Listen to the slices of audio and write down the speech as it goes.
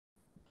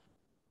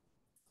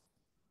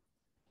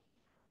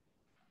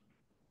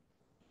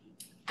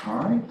All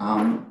right.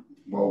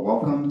 Well,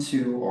 welcome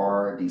to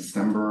our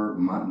December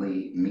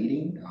monthly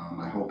meeting.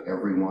 I hope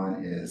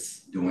everyone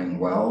is doing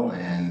well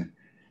and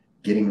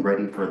getting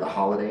ready for the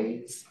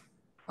holidays.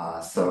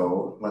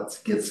 So let's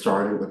get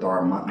started with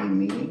our monthly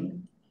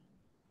meeting.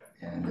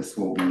 And this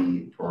will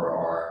be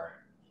for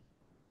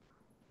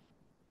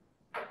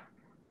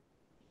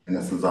and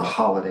this is a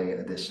holiday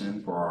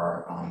edition for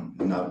our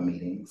NUG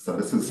meeting. So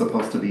this is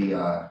supposed to be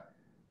a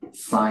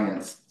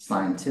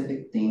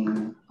scientific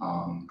theme,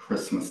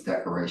 Christmas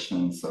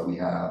decorations. So we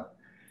have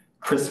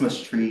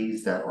Christmas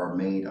trees that are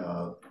made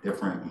of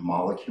different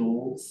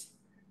molecules.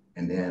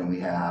 And then we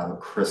have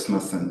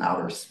Christmas in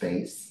outer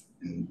space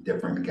in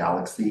different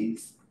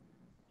galaxies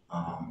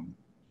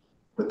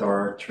with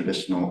our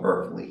traditional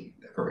earthly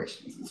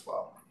decorations as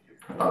well.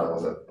 I thought it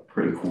was a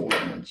pretty cool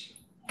image.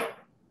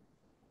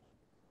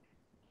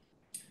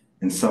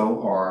 And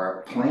so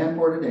our plan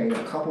for today,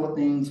 a couple of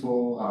things.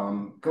 We'll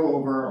go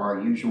over our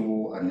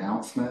usual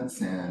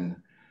announcements and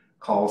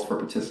calls for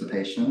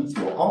participations.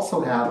 We'll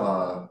also have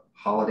a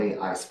holiday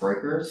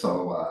icebreaker,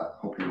 so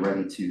hope you're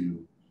ready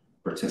to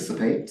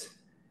participate.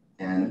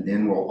 And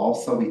then we'll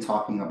also be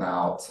talking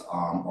about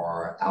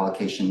our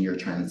allocation year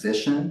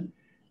transition.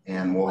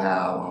 And we'll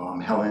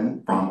have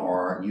Helen from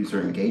our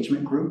user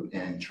engagement group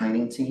and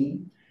training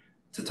team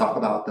to talk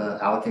about the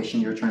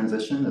allocation year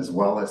transition, as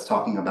well as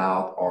talking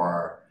about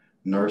our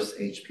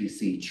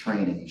NERSC-HPC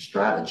training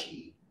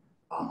strategy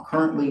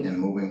currently and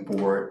moving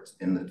forward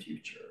in the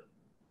future.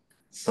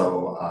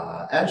 So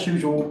as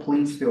usual,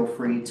 please feel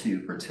free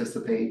to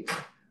participate,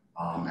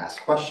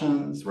 ask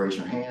questions, raise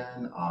your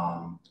hand,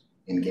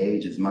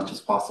 engage as much as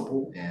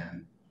possible.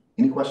 And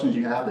any questions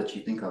you have that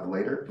you think of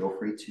later, feel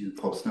free to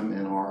post them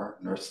in our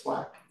NERSC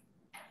Slack.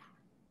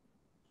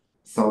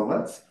 So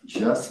let's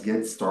just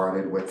get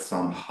started with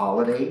some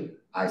holiday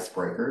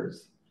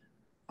icebreakers.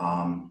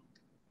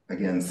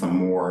 Again, some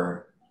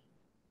more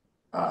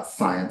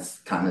science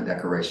kind of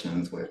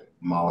decorations with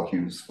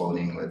molecules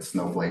floating with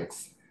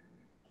snowflakes.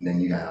 And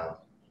then you have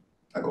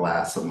a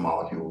glass of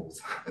molecules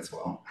as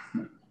well.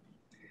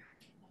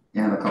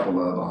 And a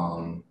couple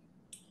of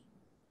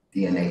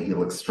DNA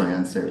helix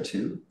strands there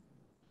too.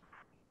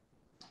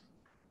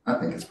 I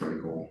think it's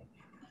pretty cool.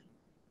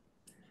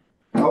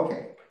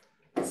 Okay,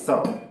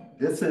 so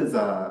this is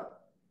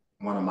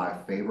one of my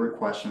favorite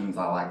questions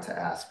I like to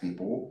ask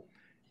people.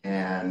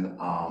 And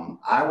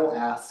I will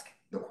ask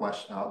the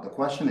question. The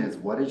question is,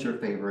 what is your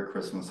favorite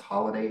Christmas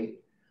holiday,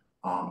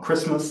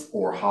 Christmas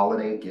or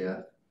holiday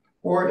gift?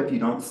 Or if you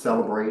don't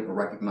celebrate or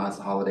recognize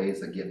the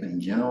holidays, a gift in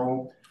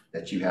general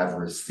that you have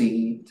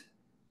received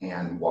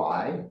and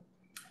why?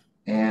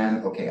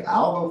 And okay,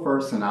 I'll go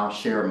first and I'll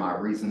share my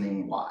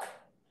reasoning why.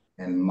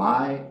 And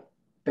my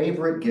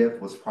favorite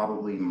gift was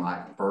probably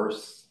my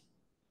first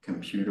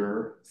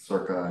computer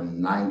circa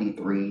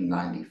 93,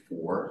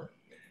 94.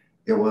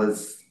 It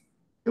was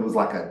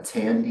like a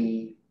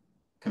Tandy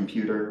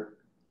computer,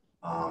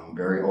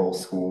 very old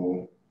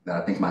school,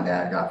 that I think my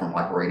dad got from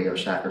like Radio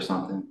Shack or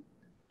something.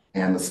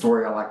 And the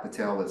story I like to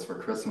tell is for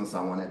Christmas,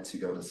 I wanted to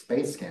go to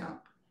space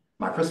camp.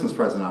 My Christmas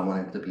present, I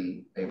wanted to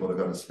be able to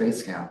go to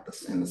space camp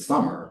in the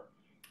summer.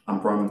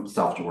 I'm from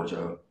South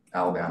Georgia,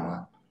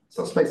 Alabama,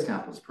 so space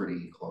camp was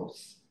pretty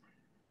close.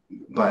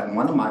 But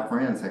one of my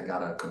friends had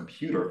got a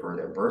computer for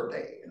their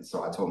birthday. And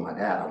so I told my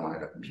dad I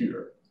wanted a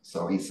computer.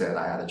 So he said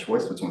I had a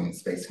choice between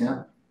space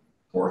camp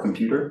or a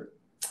computer,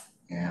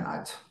 and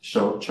I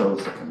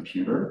chose a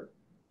computer.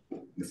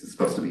 This is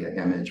supposed to be an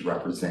image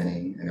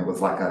representing, and it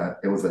was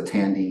a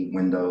Tandy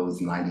Windows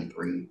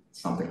 93,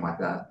 something like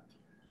that.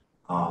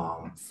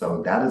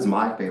 So that is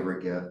my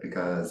favorite gift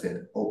because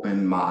it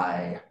opened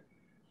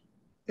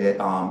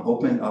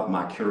up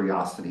my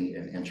curiosity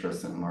and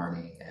interest in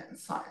learning and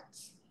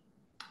science.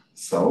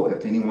 So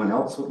if anyone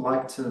else would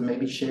like to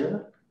maybe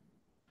share.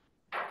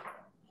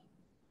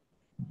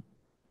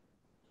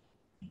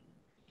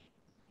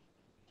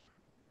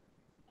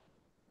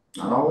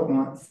 Not all at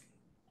once.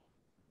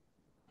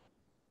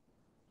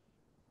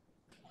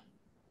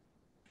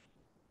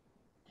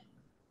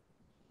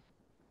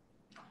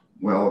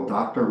 Well,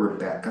 Dr.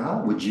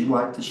 Rebecca, would you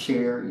like to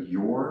share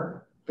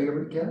your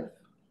favorite gift?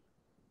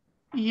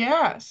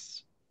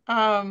 Yes.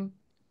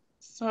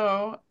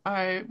 So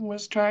I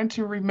was trying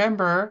to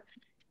remember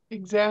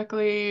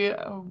exactly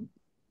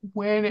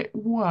when it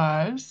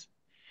was,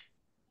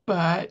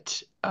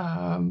 but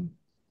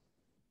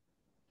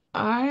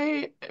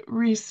I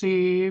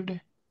received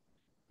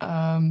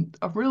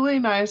a really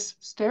nice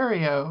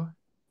stereo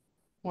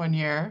one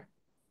year.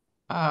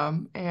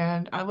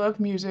 And I love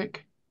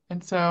music,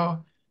 and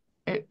so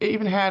it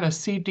even had a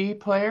CD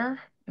player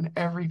and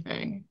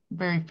everything,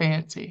 very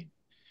fancy.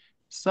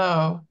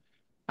 So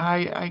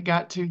I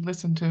got to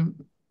listen to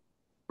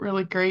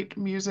really great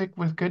music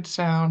with good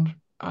sound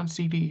on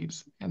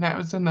CDs, and that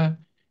was in the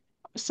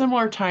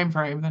similar time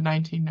frame, the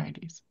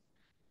 1990s.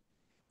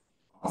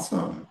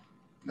 Awesome.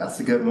 That's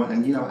a good one.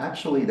 And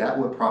actually that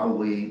would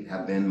probably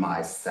have been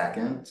my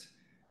second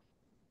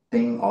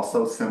thing,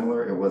 also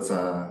similar. It was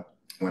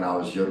when I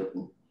was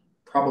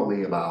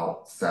probably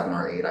about 7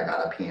 or 8, I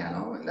got a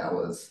piano, and that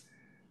was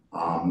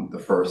The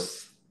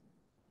first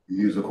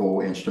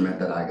musical instrument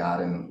that I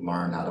got and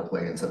learned how to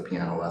play and took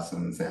piano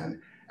lessons,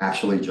 and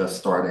actually just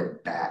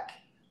started back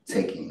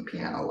taking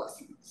piano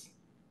lessons.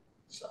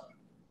 So,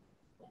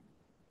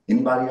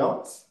 anybody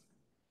else?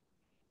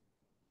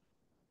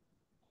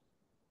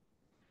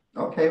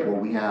 Okay, well,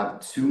 we have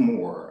two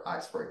more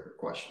icebreaker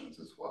questions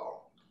as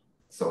well.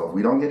 So if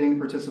we don't get any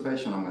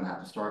participation, I'm going to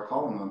have to start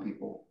calling on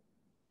people.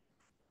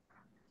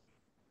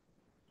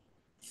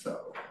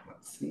 So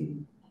let's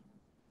see.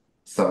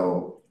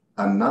 So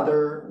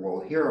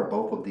we'll hear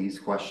both of these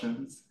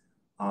questions.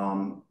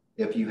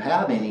 If you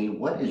have any,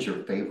 what is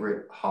your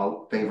favorite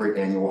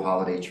annual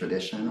holiday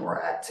tradition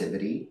or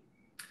activity?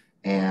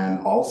 And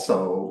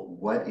also,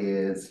 what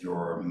is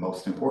your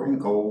most important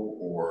goal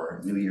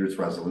or New Year's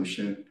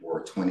resolution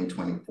for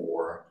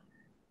 2024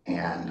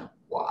 and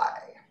why?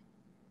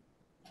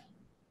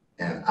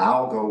 And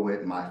I'll go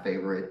with my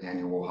favorite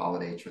annual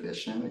holiday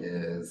tradition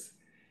is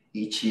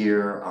each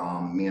year,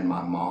 me and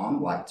my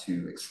mom like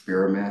to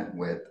experiment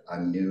with a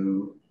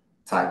new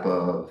type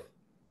of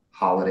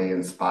holiday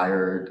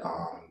inspired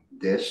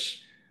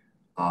dish.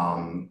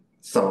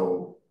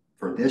 So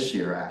for this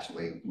year,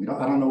 actually,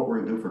 I don't know what we're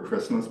gonna do for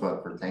Christmas,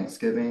 but for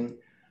Thanksgiving,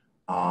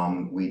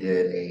 we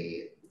did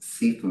a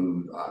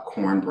seafood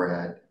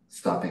cornbread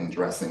stuffing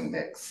dressing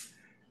mix.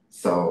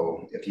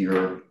 So if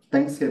you're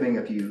Thanksgiving,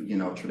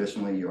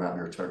 traditionally you have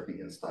your turkey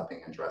and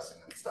stuffing and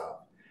dressing and stuff.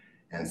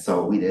 And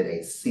so we did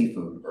a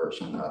seafood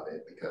version of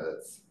it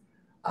because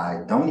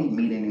I don't eat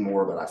meat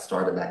anymore, but I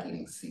started back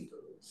eating seafood.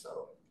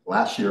 So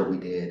last year we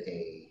did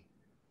a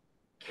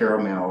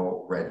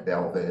caramel red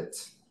velvet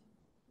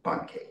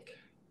bundt cake.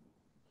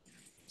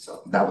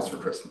 So that was for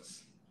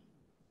Christmas.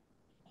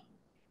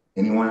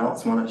 Anyone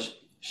else want to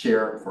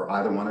share for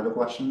either one of the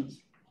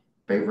questions?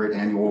 Favorite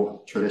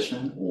annual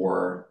tradition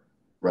or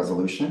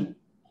resolution?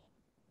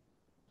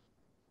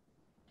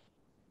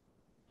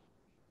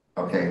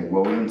 Okay,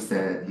 William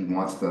said he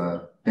wants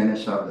to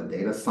finish up the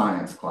data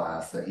science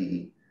class that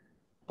you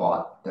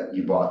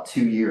bought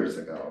 2 years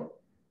ago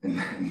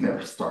and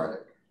never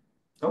started.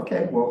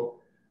 Okay, well,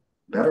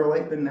 better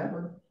late than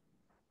never.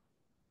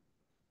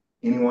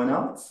 Anyone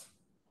else?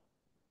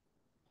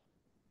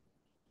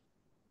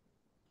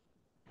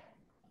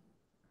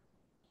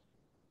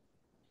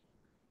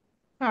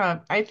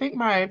 I think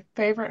my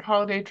favorite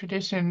holiday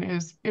tradition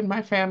is in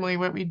my family.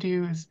 What we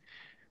do is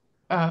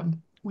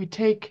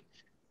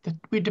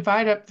we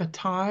divide up the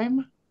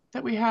time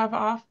that we have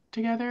off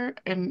together,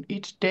 and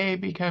each day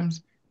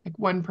becomes like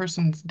one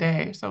person's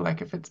day. So,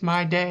 like if it's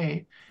my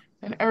day,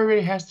 then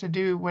everybody has to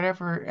do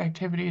whatever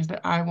activities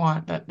that I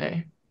want that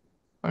day.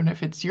 And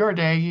if it's your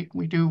day,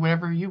 we do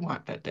whatever you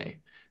want that day.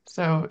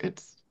 So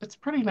it's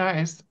pretty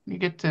nice. You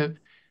get to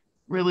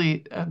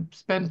really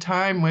spend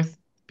time with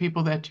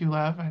people that you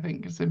love. I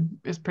think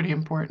is pretty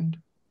important.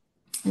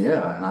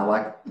 Yeah, and I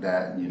like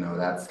that,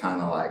 that's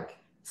kind of like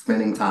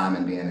spending time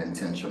and being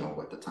intentional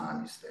with the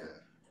time you spend.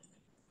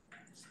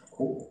 So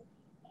cool.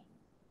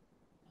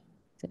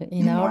 So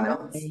in our Anyone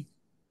else? family,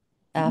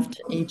 after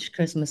each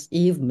Christmas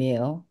Eve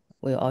meal,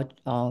 we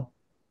all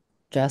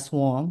dress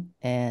warm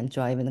and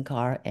drive in the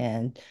car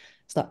and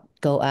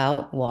go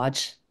out,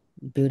 watch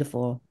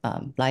beautiful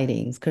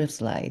lightings, Christmas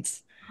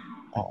lights.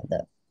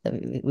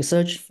 We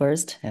search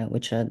first,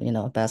 which are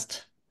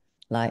best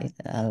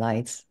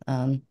lights,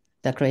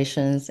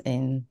 decorations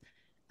in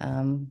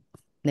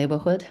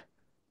neighborhood.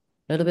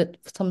 A little bit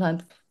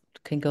sometimes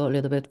can go a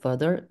little bit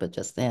further, but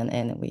just then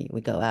and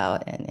we go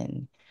out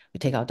and we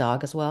take our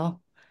dog as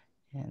well,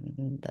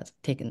 and that's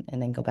taken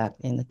and then go back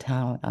in the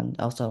town and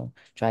also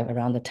drive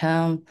around the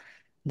town,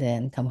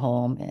 then come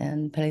home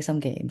and play some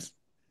games.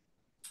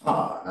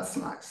 Ah, that's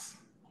nice.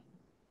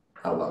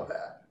 I love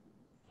that.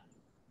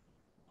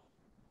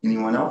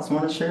 Anyone else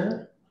want to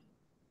share?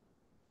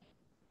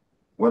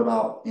 What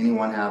about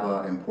anyone have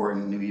an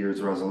important New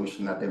Year's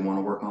resolution that they want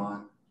to work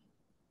on?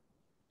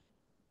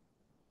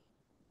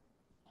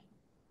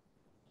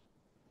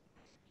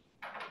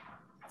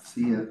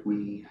 See if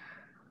we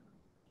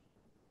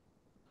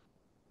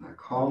not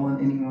call on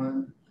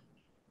anyone.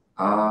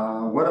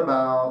 What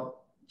about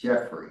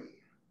Jeffrey?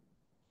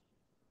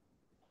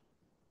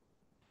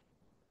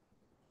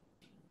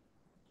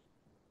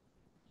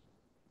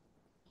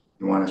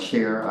 You want to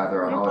share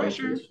either a No holiday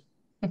pressure.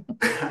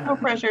 tradition? No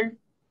pressure.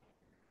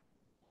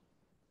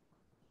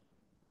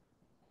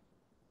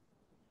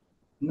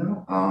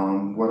 No.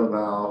 What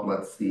about,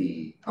 let's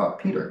see,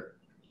 Peter.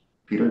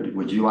 Peter,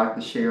 would you like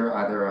to share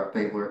either a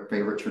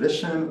favorite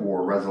tradition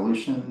or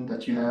resolution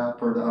that you have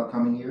for the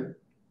upcoming year?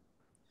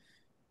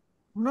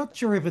 I'm not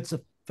sure if it's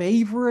a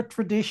favorite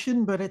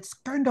tradition, but it's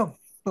kind of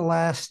the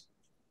last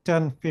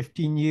 10,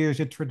 15 years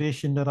a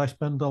tradition that I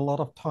spend a lot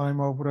of time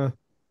over the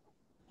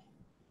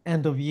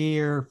end of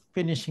year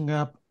finishing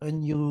up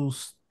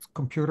unused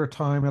computer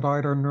time at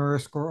either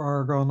NERSC or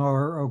Argonne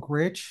or Oak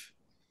Ridge.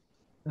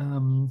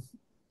 Um,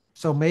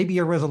 so maybe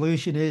a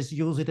resolution is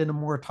use it in a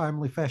more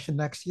timely fashion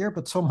next year,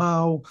 but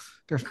somehow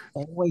there's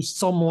always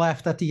some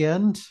left at the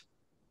end.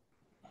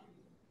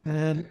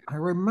 And I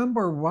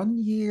remember one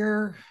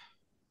year,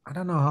 I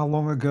don't know how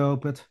long ago,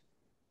 but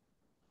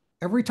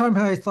every time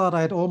I thought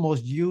I'd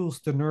almost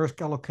used the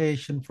NERSC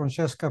allocation,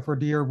 Francesca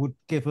Verdier would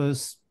give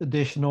us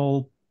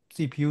additional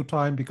CPU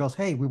time because,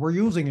 hey, we were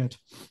using it.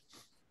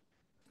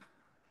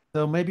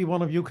 So maybe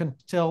one of you can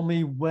tell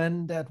me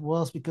when that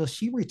was, because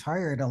she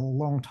retired a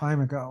long time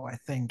ago, I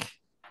think.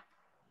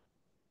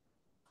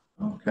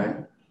 Okay.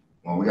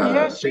 Well, we Yeah,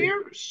 gotta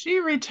pick. she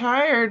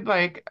retired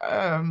like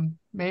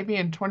maybe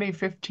in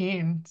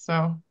 2015,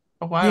 so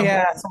a while back.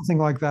 Yeah, something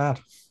like that.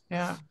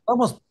 Yeah.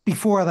 Almost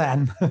before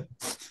then.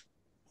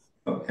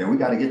 Okay, we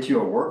gotta get you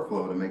a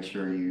workflow to make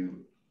sure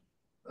you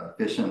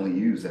efficiently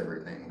use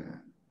everything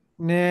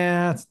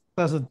Nah, it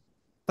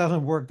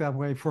doesn't work that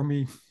way for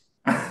me.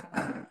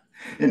 then.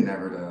 It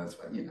never does,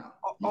 but you know,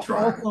 you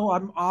try. Also,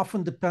 I'm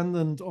often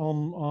dependent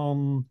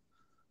on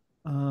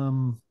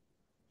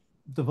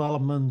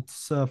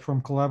developments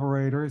from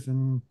collaborators,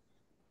 and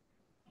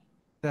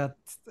that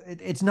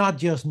it's not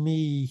just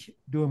me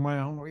doing my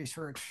own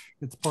research.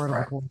 It's part of a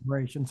Right,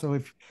 collaboration. So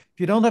if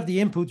you don't have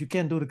the input, you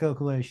can't do the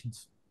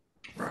calculations.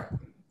 right.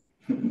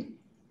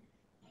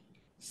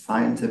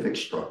 Scientific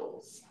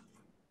struggles.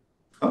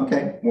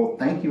 Okay, well,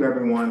 thank you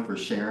everyone for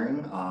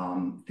sharing.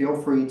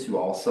 Feel free to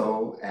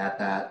also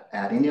add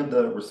any of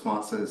the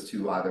responses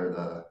to either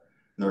the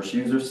Nurse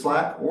User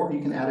Slack, or you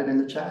can add it in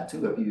the chat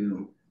too if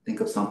you think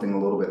of something a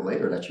little bit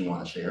later that you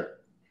want to share.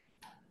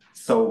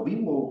 So we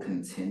will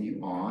continue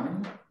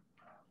on,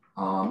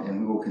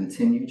 and we will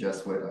continue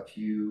just with a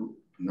few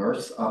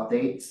nurse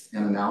updates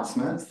and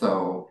announcements.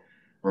 So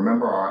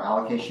remember, our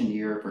allocation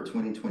year for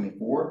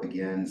 2024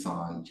 begins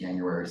on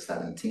January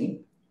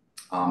 17th.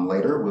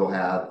 Later, we'll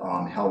have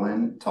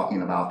Helen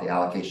talking about the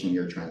allocation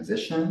year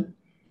transition.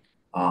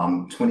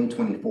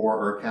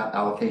 2024 ERCAP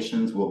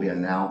allocations will be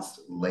announced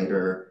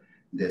later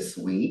this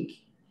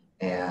week.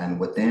 And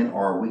within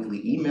our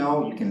weekly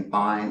email, you can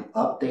find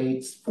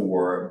updates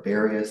for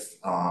various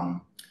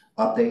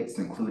updates,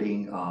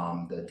 including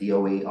the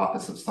DOE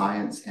Office of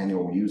Science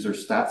Annual User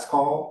Stats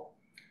Call,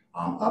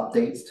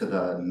 updates to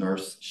the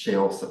Nurse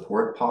Shale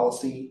Support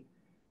Policy,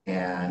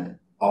 and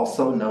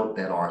also note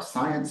that our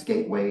science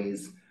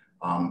gateways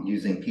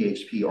using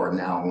PHP are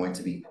now going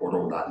to be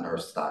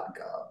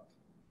portal.nersc.gov.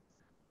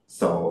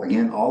 So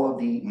again, all of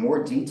the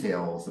more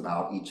details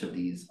about each of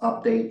these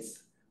updates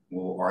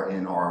are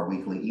in our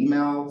weekly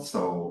email.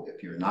 So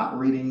if you're not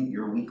reading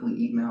your weekly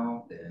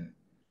email, then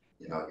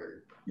you know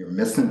you're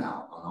missing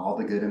out on all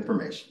the good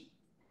information.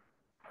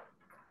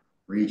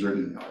 Read your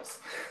emails.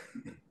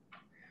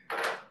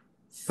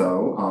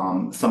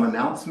 So some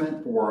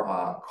announcement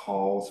for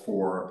calls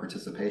for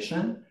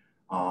participation.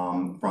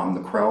 From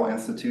the Krell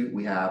Institute,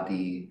 we have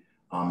the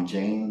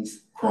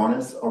James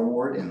Cronus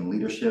Award in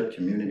Leadership,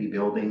 Community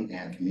Building,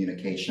 and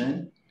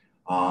Communication.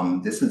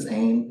 This is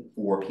aimed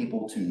for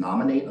people to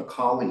nominate a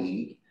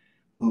colleague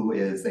who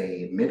is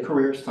a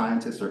mid-career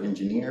scientist or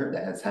engineer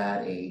that has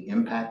had an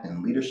impact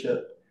in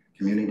leadership,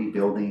 community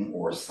building,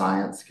 or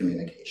science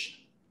communication.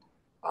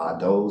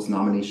 Those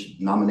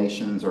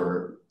nominations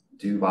are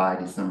due by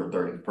December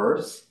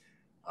 31st.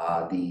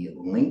 The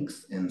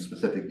links and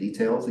specific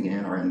details,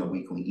 again, are in the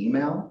weekly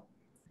email,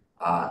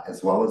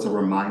 as well as a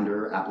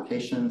reminder,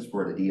 applications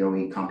for the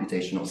DOE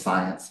Computational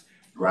Science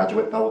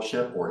Graduate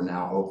Fellowship are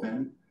now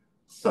open.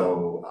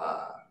 So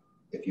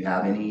if you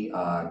have any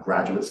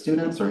graduate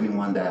students or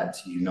anyone that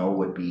you know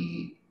would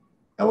be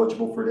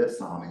eligible for this,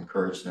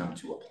 encourage them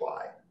to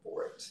apply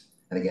for it.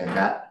 And again,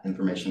 that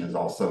information is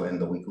also in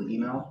the weekly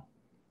email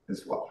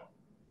as well.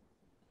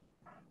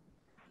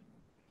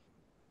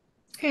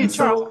 Hey,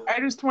 Charles, I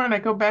just want to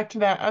go back to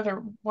that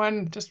other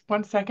one just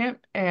 1 second.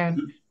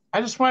 And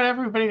I just want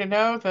everybody to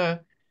know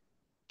the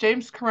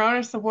James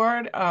Coronis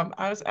Award,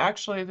 I was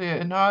actually the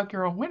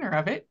inaugural winner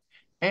of it.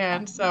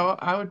 And so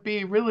I would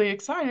be really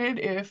excited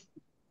if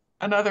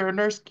another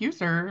NERSC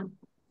user,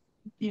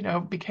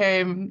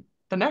 became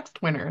the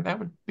next winner. That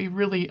would be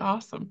really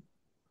awesome.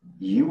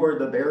 You were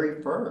the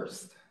very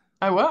first.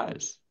 I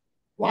was.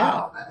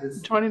 Wow, Yeah, that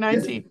is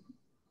 2019.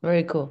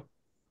 Very cool.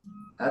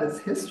 that is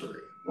history.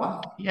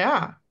 Wow.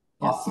 Yeah.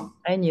 Awesome.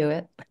 I knew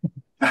it.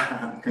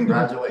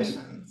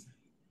 Congratulations.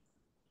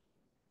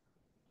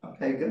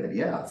 Okay, good.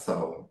 Yeah.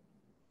 So,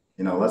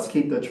 let's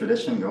keep the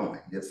tradition going.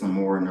 Get some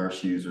more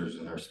nurse users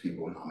and nurse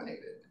people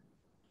nominated.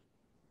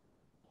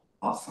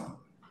 Awesome.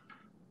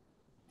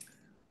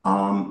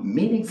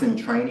 Meetings and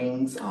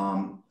trainings.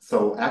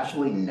 So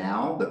actually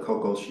now the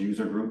COCOS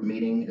user group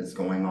meeting is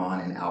going on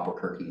in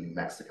Albuquerque, New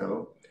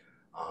Mexico.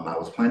 I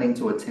was planning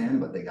to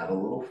attend, but they got a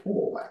little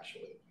full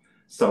actually.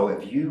 So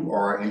if you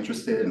are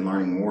interested in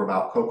learning more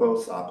about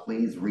COCOS,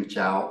 please reach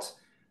out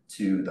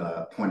to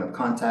the point of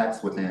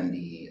contacts within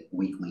the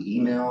weekly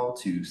email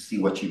to see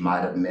what you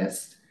might have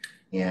missed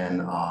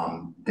in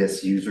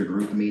this user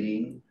group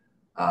meeting.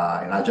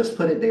 And I just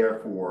put it there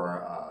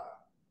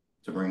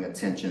to bring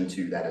attention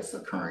to that it's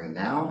occurring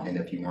now. And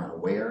if you weren't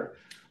aware,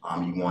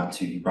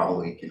 you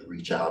probably can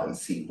reach out and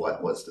see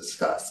what was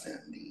discussed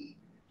in the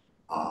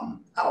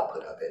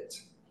output of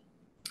it.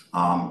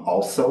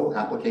 Also,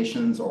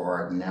 applications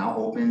are now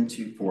open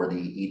for the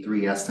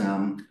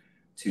E3SM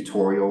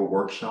tutorial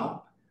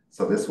workshop.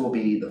 So this will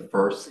be the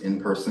first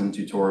in-person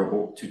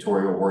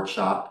tutorial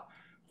workshop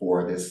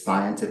for this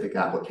scientific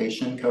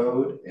application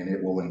code, and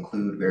it will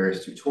include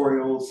various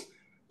tutorials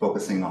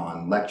focusing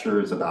on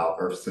lectures about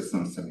Earth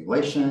system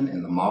simulation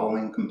and the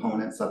modeling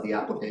components of the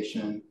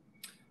application,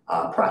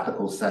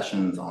 practical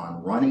sessions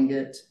on running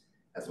it,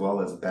 as well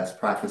as best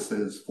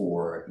practices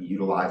for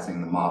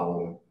utilizing the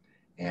model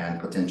and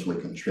potentially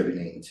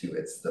contributing to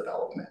its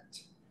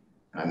development.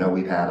 I know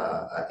we've had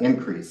an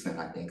increase in,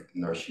 I think,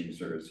 NERSC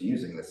users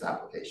using this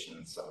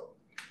application. So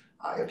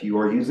if you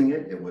are using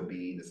it,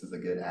 this is a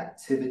good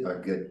activity, a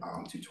good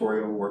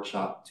tutorial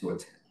workshop to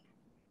attend.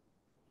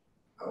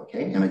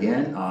 Okay, and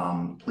again,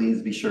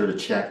 please be sure to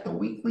check the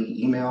weekly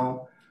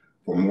email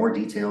for more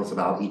details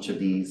about each of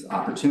these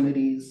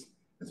opportunities,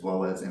 as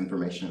well as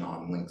information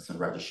on links and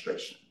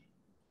registration.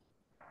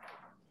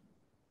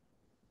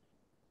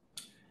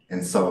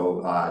 And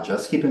so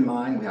just keep in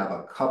mind, we have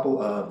a couple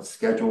of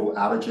schedule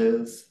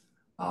outages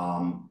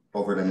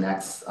over the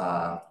next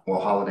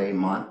holiday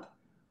month.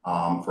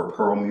 For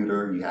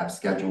Perlmutter, you have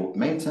scheduled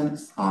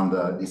maintenance on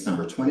the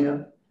December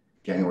 20th,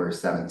 January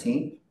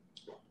 17th.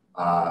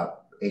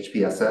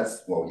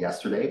 HPSS,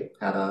 yesterday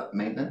had a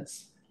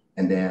maintenance,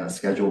 and then a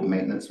scheduled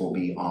maintenance will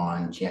be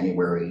on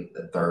January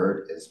the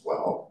 3rd as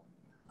well.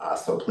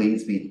 So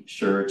please be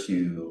sure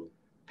to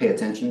pay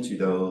attention to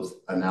those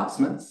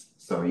announcements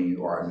so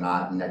you are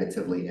not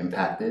negatively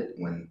impacted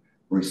when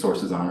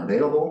resources aren't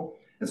available,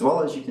 as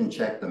well as you can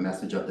check the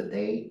message of the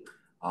day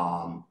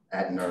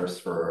at NERSC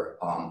for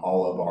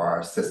all of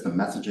our system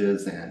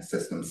messages and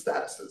system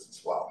statuses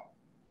as well.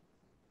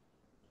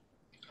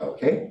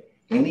 Okay,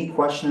 any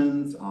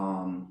questions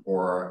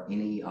or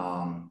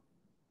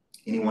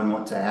anyone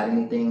want to add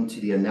anything to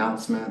the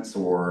announcements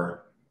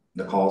or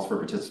the calls for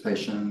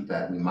participation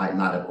that we might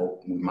not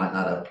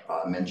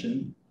have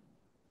mentioned?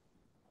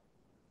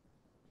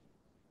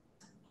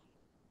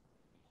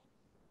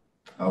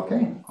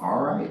 Okay,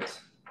 all right.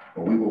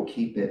 Well, we will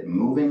keep it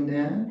moving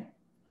then.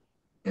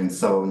 And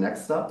so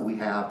next up, we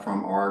have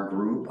from our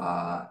group,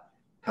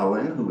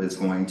 Helen, who is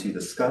going to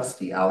discuss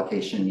the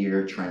allocation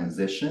year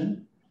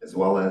transition, as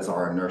well as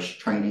our NERSC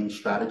training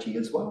strategy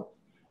as well.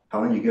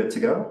 Helen, you good to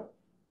go?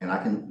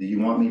 And do you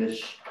want me to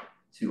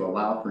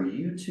allow for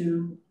you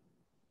to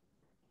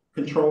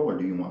control, or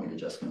do you want me to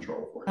just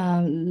control for you?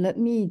 Let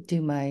me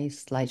do my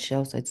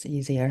slideshow so it's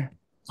easier.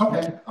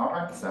 Okay, all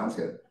right, sounds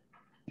good.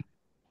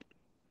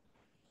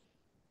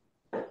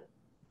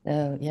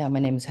 Yeah, my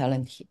name is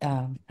Helen.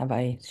 Have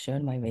I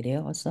shown my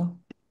video also?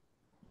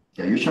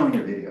 Yeah, you're showing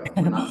your video.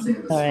 We're not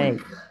seeing the All screen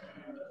right.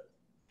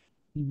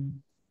 yet.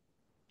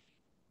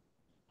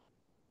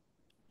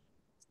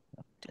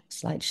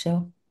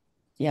 Slideshow.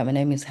 Yeah, my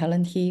name is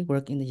Helen He,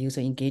 work in the user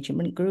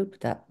engagement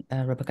group that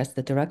Rebecca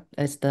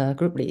is the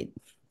group lead.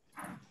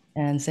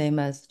 And same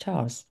as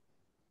Charles.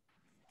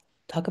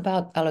 Talk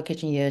about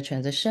allocation year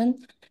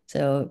transition.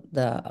 So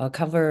I'll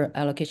cover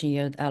allocation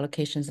year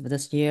allocations of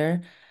this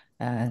year,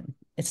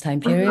 its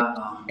time period. You're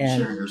not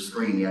sharing your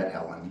screen yet,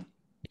 Helen.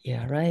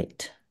 Yeah,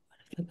 right. I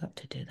forgot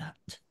to do that.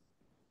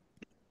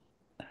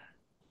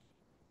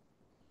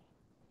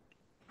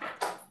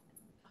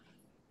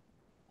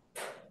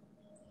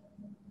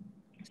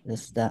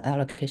 This is the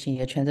allocation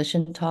year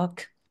transition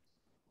talk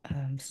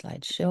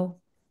slideshow.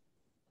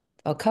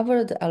 I'll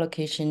cover the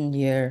allocation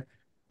year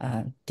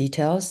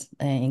details,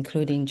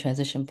 including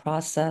transition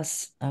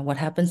process, what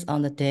happens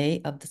on the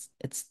day of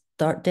its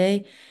start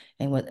day,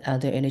 and are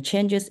there any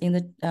changes in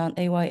the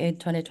AYA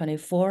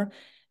 2024,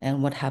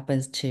 and what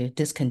happens to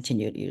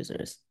discontinued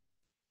users.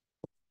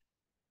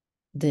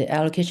 The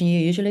allocation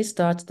year usually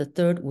starts the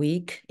 3rd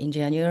week in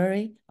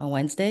January on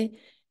Wednesday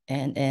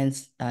and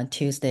ends on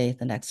Tuesday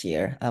the next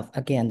year of,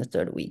 again, the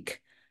 3rd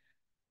week.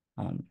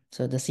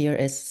 So this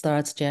year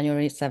starts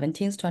January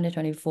 17th,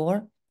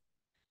 2024.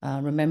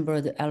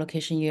 Remember, the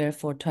allocation year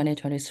for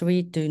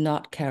 2023 do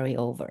not carry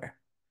over.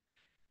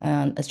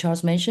 And as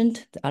Charles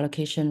mentioned, the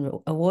allocation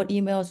award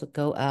emails will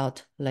go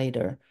out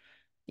later,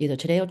 either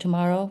today or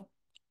tomorrow.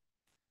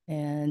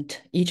 And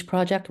each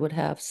project would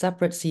have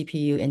separate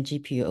CPU and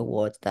GPU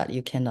awards that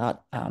you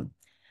cannot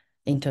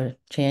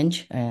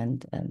interchange,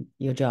 and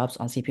your jobs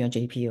on CPU and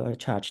GPU are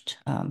charged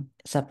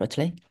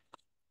separately.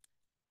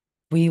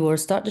 We will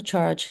start the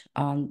charge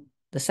on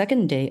the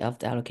 2nd day of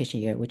the allocation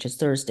year, which is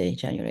Thursday,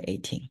 January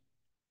 18th.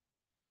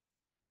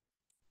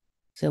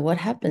 So what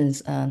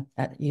happens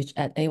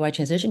at AY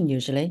transition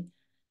usually?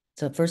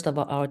 So first of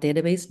all, our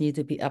database needs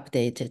to be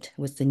updated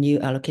with the new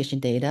allocation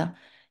data,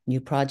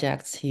 new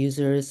projects,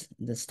 users,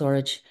 the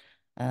storage,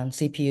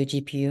 CPU,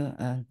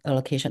 GPU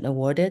allocation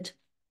awarded.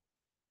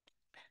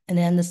 And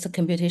then the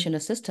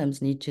computational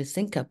systems need to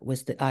sync up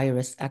with the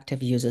IRIS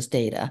active users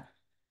data.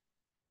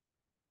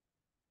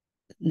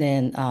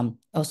 Then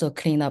also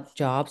clean up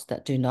jobs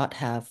that do not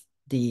have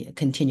the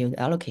continued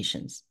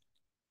allocations.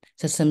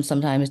 Systems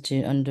sometimes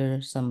do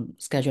under some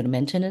scheduled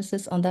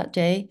maintenances on that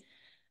day.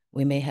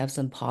 We may have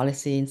some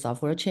policy and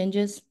software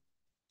changes.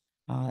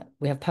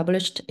 We have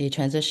published a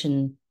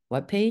transition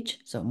webpage,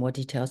 so more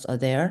details are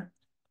there.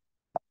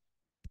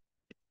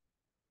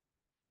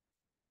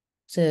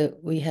 So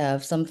we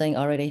have something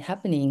already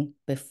happening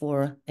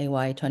before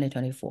AY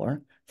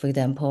 2024. For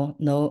example,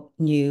 no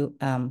new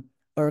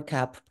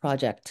ERCAP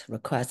project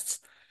requests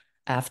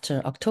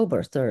after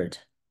October 3rd.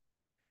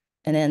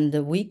 And then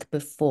the week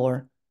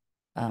before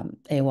AY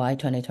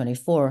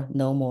 2024,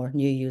 no more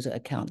new user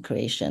account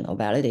creation or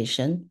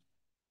validation.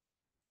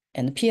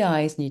 And the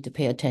PIs need to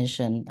pay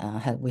attention.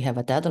 We have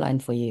a deadline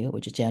for you,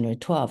 which is January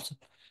 12th.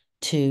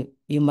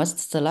 You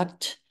must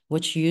select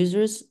which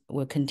users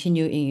will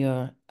continue in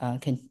your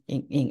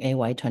in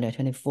AY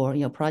 2024 in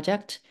your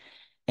project,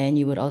 and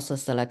you would also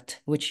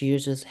select which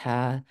users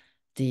have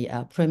the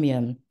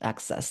premium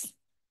access.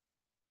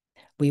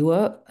 We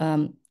will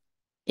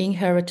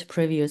inherit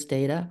previous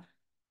data,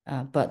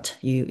 but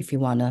if you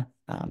want to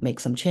make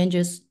some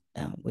changes,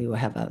 we will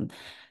have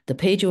the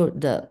page or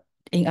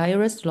in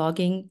Iris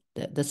logging.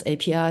 This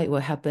API will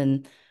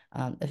happen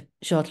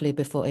shortly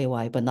before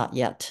AY, but not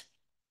yet.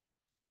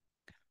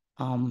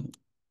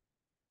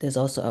 There's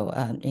also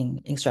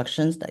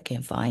instructions that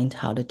can find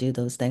how to do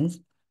those things.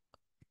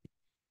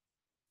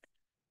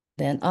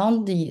 Then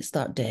on the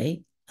start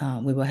day,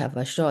 we will have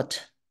a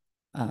short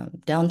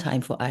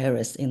downtime for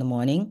Iris in the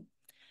morning.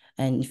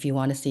 And if you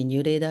want to see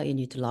new data, you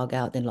need to log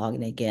out and log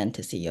in again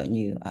to see your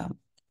new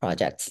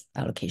projects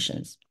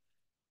allocations.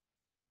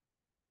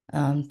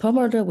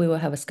 Per we will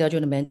have a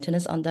scheduled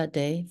maintenance on that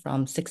day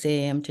from 6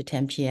 a.m. to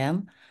 10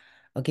 p.m.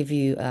 I'll give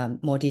you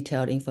more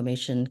detailed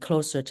information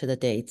closer to the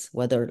dates,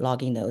 whether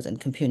logging nodes and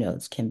compute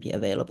nodes can be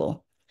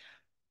available,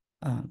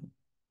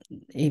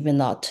 even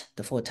not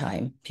the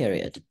full-time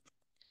period.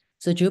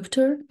 So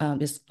Jupyter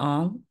is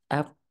on,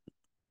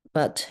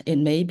 but it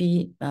may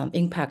be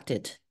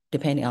impacted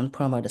depending on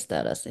promoter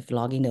status. If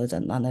logging nodes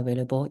are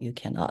unavailable, you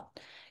cannot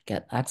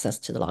get access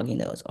to the logging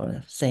nodes,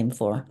 or same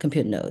for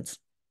compute nodes.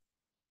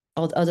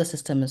 All the other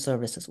system and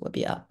services will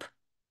be up.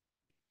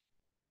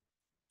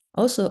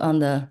 Also on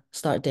the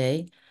start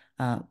day,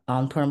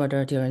 on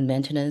perimeter during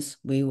maintenance,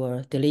 we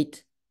will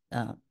delete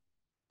a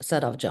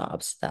set of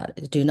jobs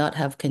that do not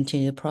have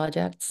continued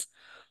projects,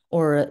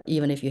 or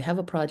even if you have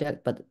a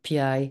project, but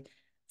PI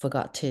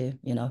forgot to,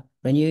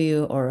 renew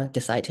you or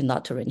decide to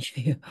not to renew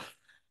you.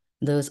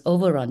 Those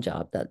overrun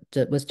jobs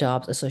that was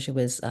jobs associated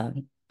with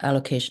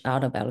allocation,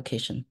 out of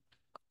allocation,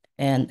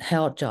 and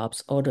held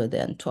jobs older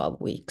than 12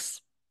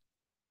 weeks.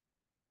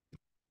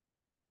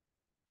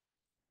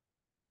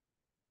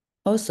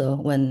 Also,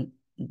 when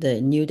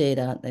the new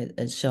data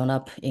is shown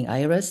up in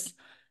Iris,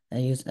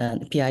 use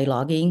PI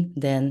logging,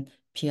 then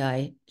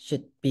PI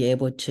should be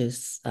able to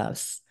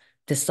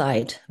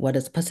decide what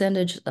is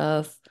percentage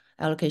of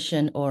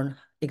allocation or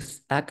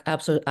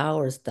absolute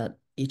hours that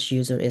each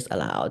user is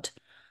allowed.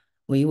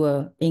 We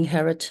will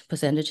inherit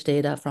percentage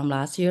data from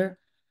last year,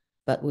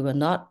 but we will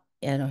not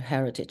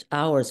inherit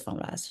hours from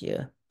last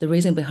year. The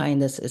reason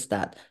behind this is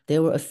that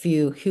there were a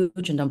few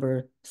huge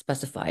number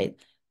specified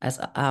as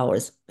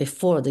hours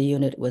before the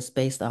unit was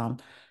based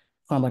on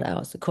format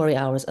hours. The Corey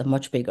hours are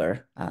much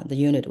bigger. The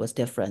unit was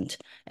different.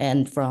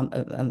 And from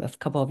a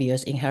couple of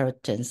years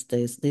inheritance,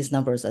 these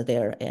numbers are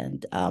there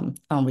and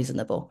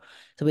unreasonable.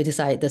 So we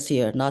decided this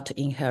year not to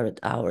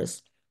inherit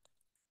hours,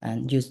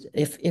 and use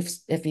if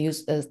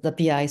the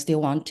PI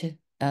still want to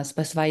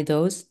specify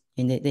those,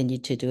 they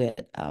need to do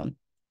it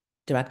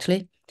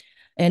directly.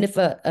 And if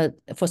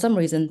for some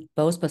reason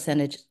both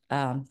percentage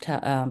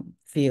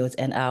fields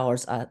and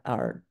hours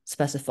are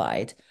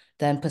specified,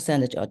 then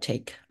percentage will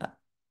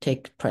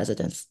take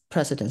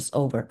precedence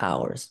over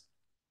hours.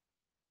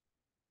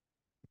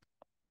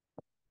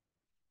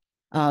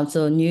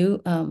 So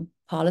new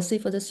policy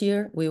for this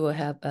year, we will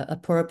have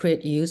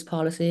appropriate use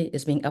policy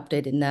is being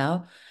updated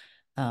now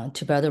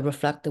to better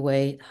reflect the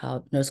way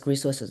how NERSC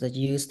resources are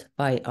used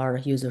by our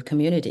user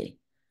community.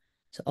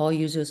 So all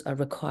users are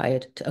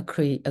required to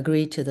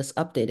agree to this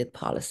updated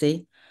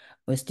policy.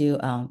 We're still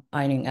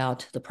ironing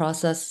out the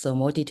process, so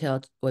more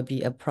details will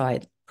be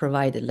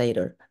provided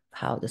later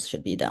how this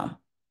should be done.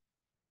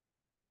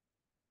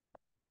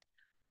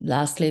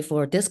 Lastly,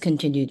 for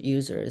discontinued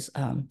users,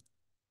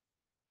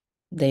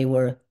 they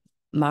were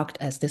marked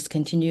as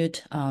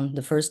discontinued on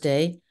the first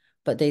day,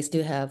 but they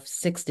still have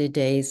 60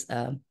 days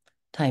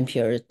time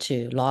period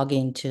to log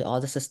into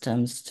all the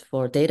systems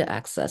for data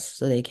access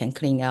so they can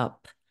clean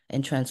up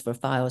and transfer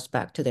files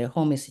back to their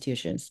home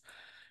institutions.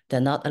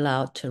 They're not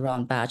allowed to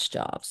run batch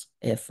jobs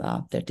if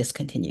they're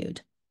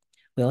discontinued.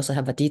 We also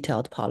have a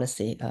detailed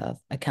policy of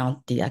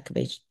account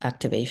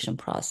deactivation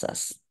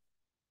process.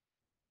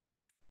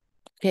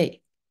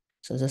 Okay,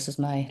 so this is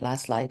my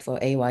last slide for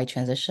AY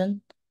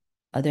transition.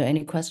 Are there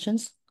any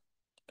questions,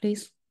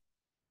 please?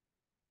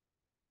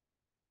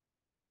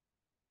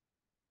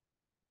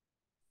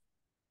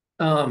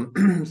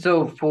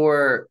 So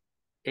for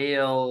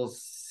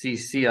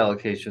ALCC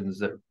allocations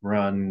that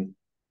run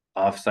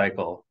off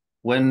cycle,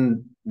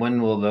 when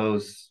will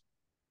those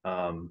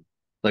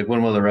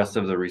when will the rest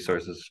of the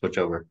resources switch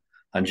over?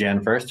 On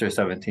Jan 1st or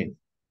 17th?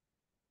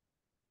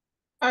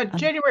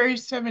 January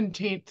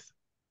 17th.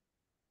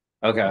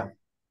 Okay.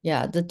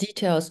 Yeah, the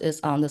details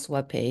is on this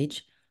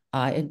webpage.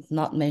 I'm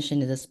not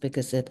mentioning this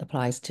because it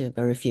applies to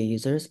very few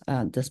users.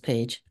 This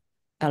page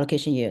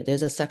allocation year,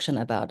 there's a section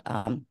about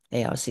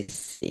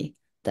ALCC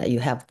that you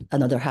have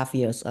another half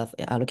years of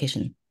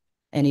allocation.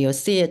 And you'll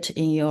see it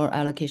in your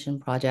allocation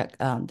project,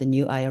 the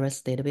new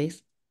IRS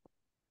database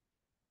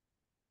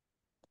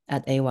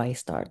at AY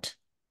start.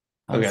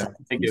 Okay,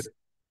 thank you.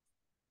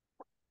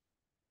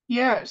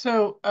 Yeah,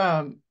 so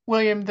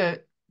William,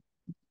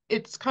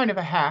 it's kind of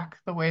a hack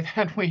the way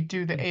that we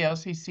do the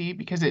ALCC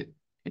because it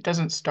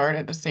doesn't start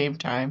at the same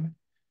time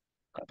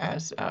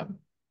as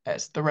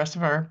the rest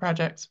of our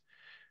projects.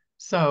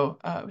 So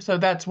so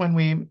that's when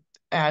we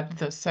add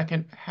the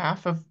second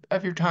half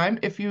of your time.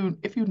 If you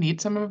need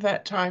some of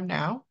that time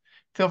now,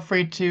 feel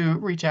free to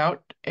reach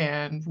out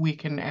and we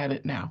can add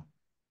it now.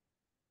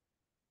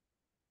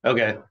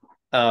 Okay.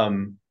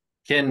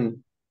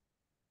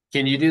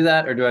 Can you do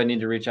that, or do I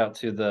need to reach out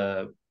to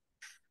the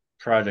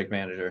project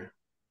manager?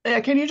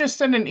 Can you just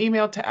send an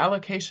email to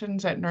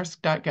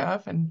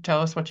allocations@nersc.gov and tell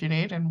us what you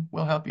need and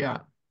we'll help you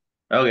out.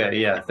 Okay,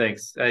 yeah,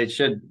 thanks. I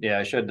should.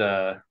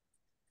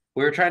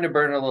 We were trying to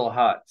burn a little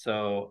hot,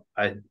 so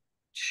I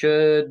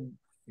should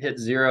hit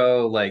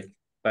 0 like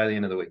by the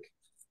end of the week.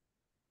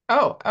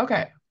 Oh,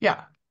 okay.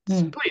 Yeah.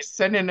 Mm. Please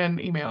send in an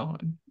email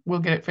and we'll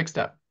get it fixed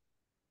up.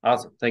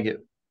 Awesome, thank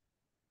you.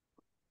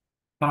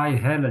 Hi,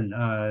 Helen.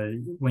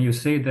 When you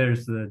say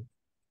there's a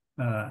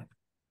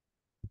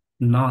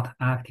not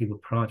active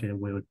project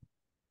will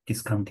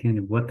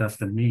discontinue, what does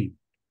that mean?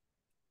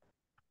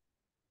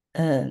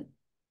 Do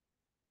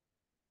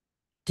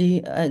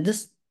you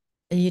this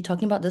are you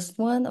talking about this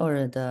one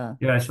or the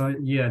Yeah, so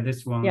yeah,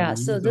 this one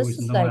so there this is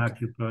is no like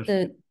active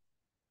project.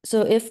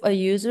 so if a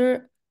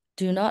user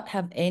do not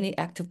have any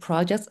active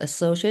projects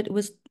associated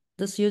with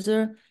this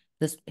user,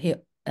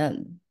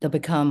 they'll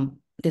become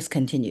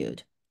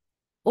discontinued.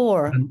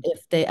 Or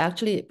if they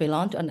actually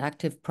belong to an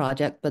active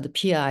project, but the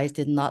PIs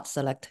did not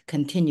select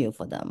continue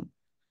for them,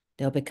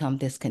 they'll become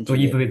So if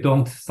discontinued. we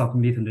don't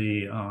submit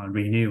the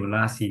renew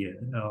last year,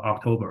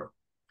 October,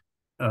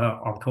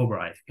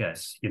 I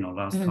guess,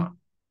 last time.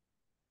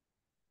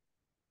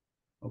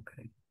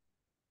 Okay.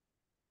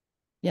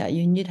 Yeah,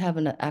 you need to have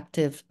an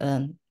active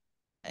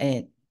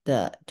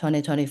the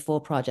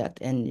 2024 project,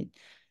 and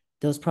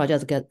those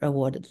projects get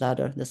awarded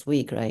later this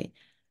week, right?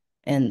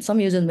 And some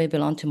users may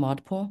belong to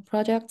multiple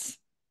projects,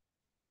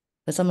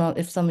 but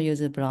if some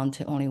users belong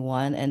to only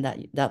one and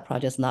that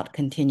project is not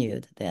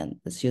continued, then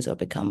this user will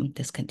become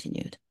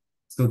discontinued.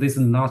 So this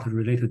is not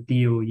related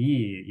to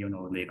DOE,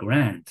 the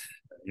grant.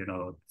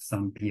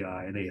 Some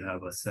PI they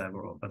have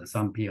several, but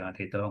some PI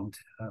they don't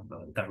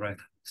have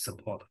direct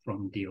support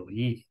from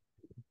DOE.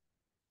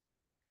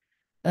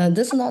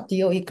 This is not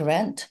DOE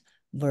grant,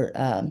 but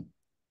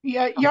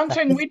Yeah,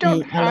 Youngchen, we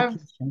don't have,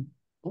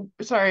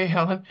 sorry,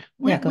 Helen,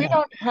 we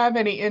don't have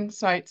any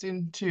insights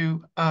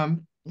into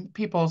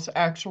people's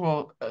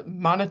actual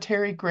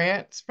monetary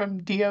grants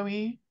from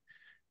DOE.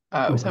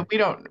 So we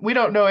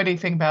don't know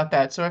anything about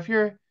that. So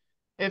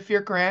if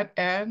your grant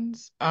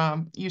ends,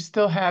 you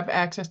still have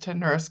access to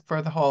NERSC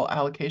for the whole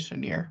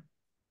allocation year.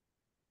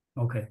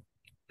 Okay,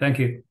 thank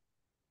you.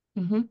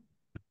 Mm-hmm.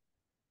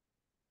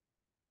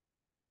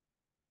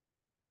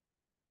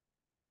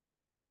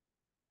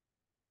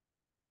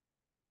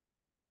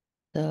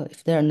 So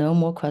if there are no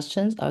more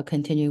questions, I'll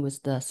continue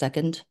with the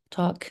second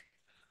talk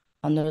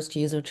on NERSC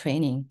user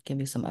training,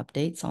 give you some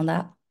updates on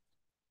that.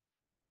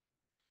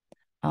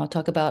 I'll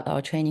talk about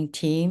our training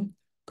team,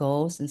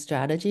 goals and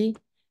strategy,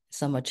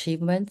 some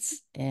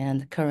achievements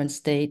and current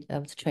state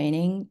of the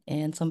training,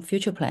 and some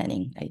future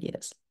planning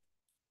ideas.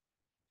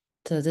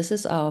 So this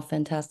is our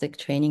fantastic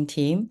training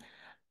team,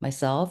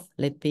 myself,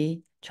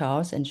 Lippy,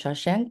 Charles, and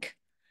Shashank.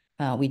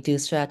 We do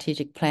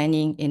strategic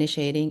planning,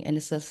 initiating,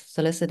 and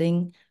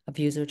soliciting of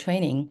user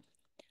training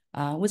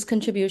with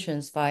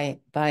contributions by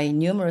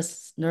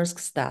numerous NERSC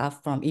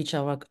staff from each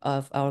of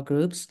our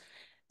groups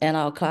and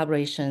our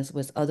collaborations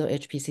with other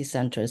HPC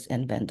centers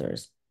and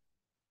vendors.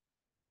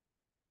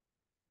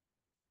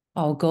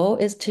 Our goal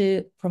is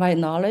to provide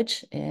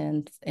knowledge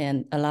and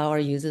allow our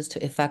users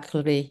to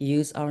effectively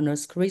use our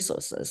NERSC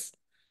resources.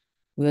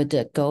 We'll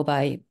go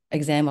by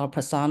examine our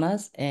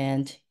personas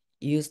and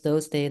use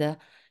those data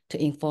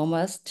to inform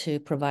us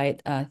to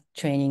provide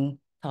training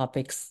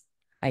topics,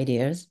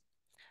 ideas.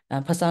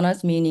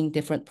 Personas meaning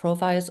different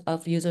profiles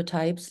of user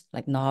types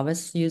like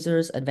novice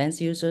users,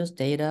 advanced users,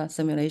 data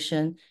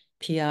simulation,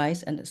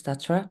 PIs, and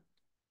etc.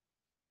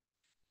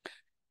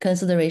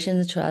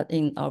 Considerations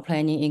in our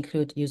planning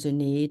include user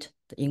need,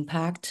 the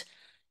impact,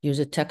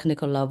 user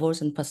technical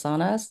levels and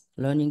personas,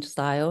 learning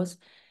styles,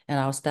 and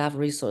our staff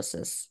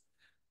resources,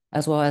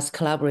 as well as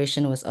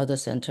collaboration with other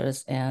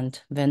centers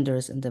and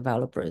vendors and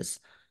developers.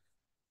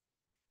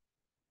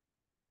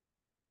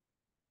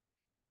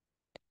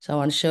 So I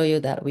want to show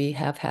you that we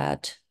have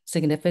had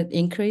significant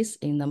increase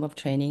in number of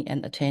training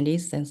and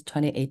attendees since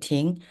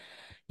 2018.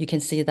 You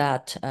can see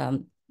that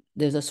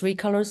there's a 3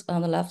 colors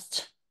on the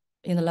left,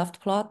 in the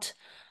left plot,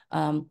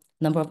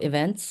 number of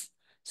events.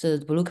 So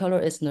the blue color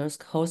is NERSC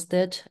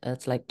hosted.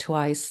 It's like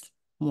twice,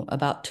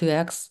 about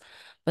 2x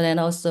But then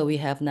also we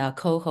have now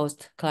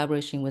co-host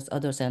collaboration with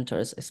other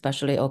centers,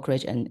 especially Oak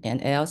Ridge and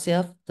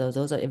ALCF.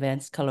 Those are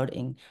events colored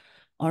in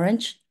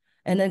orange.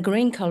 And then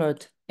green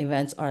colored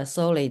events are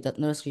solely that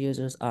NERSC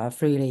users are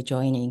freely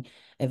joining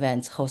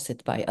events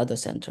hosted by other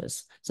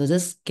centers. So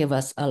this gives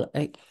us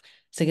a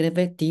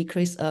significant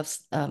decrease of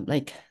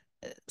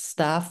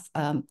staff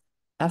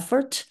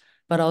effort,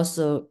 but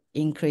also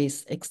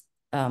increase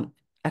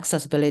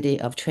accessibility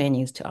of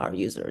trainings to our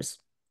users.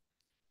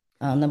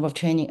 Number of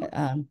training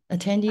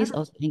attendees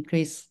also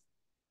increase.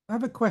 I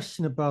have a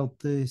question about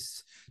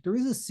this. There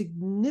is a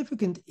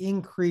significant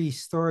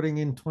increase starting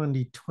in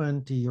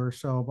 2020 or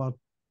so about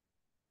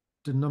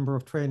the number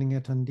of training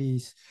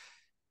attendees.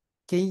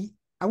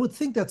 I would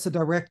think that's a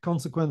direct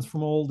consequence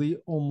from all the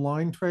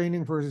online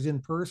training versus in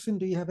person.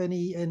 Do you have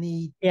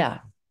any? Yeah,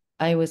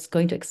 I was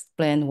going to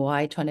explain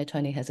why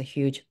 2020 has a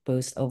huge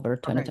boost over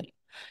 2020. Okay.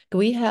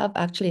 We have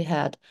actually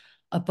had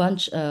a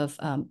bunch of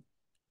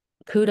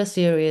CUDA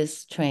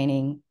series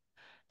training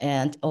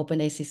and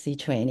OpenACC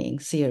training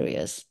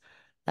series.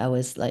 That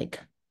was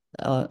like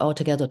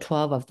altogether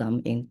 12 of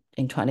them in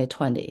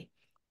 2020.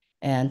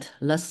 And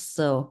less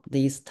so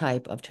these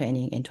type of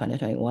training in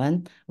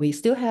 2021. We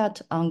still had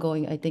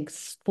ongoing, I think,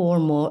 4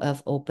 more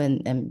of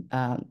open and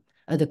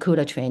the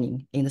CUDA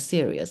training in the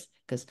series,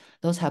 because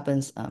those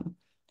happens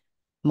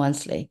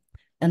monthly.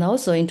 And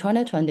also in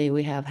 2020,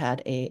 we have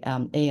had a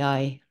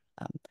AI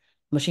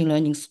machine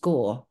learning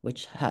school,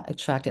 which had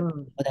attracted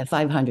more than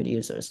 500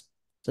 users.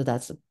 So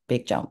that's a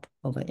big jump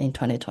over in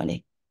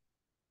 2020.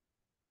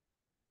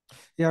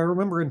 Yeah, I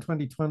remember in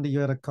 2020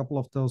 you had a couple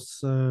of those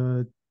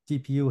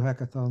GPU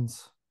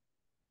hackathons.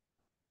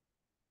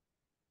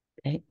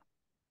 Okay.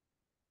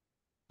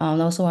 I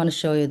also want to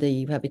show you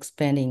the web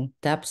expanding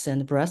depth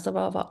and breadth of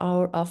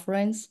our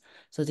offerings.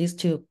 So these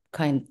two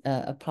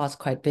plots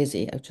quite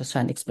busy. I'm just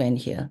trying to explain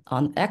here.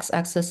 On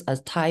x-axis,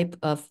 as type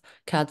of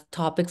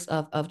topics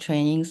of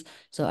trainings.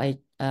 So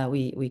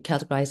we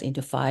categorize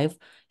into 5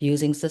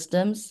 using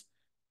systems,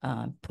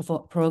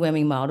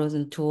 programming models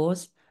and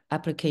tools,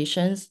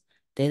 applications,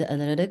 data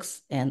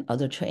analytics, and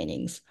other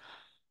trainings.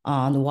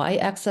 On the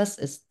y-axis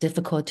is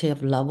difficulty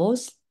of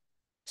levels.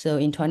 So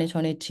in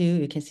 2022,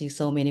 you can see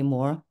so many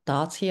more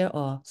dots here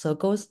or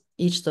circles.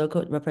 Each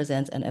circle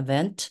represents an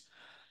event,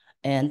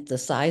 and the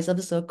size of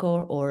the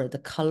circle or the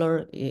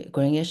color,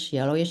 greenish,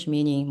 yellowish,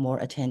 meaning more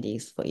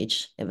attendees for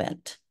each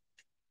event.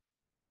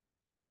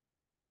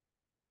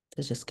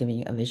 It's just giving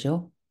you a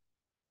visual.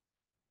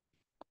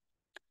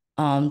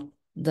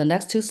 The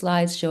next 2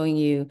 slides showing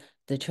you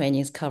the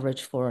trainings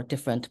coverage for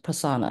different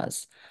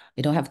personas.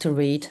 You don't have to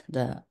read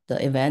the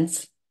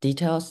events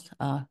details,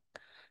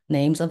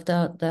 names of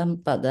them,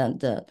 but then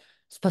the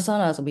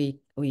personas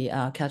we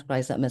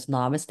categorize them as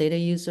novice data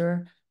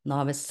user,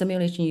 novice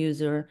simulation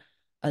user,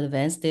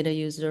 advanced data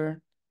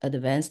user,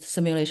 advanced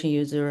simulation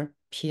user,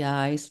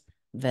 PIs,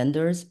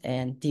 vendors,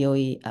 and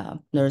DOE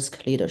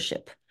NERSC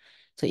leadership.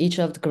 So each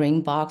of the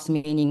green box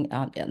meaning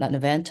an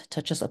event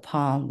touches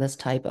upon this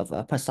type of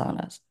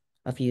personas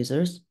of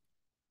users.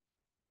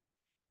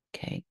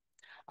 Okay.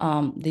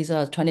 These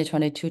are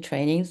 2022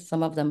 trainings.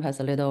 Some of them has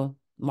a little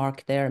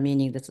mark there,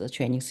 meaning this is a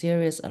training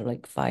series,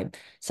 like 5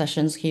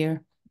 sessions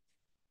here.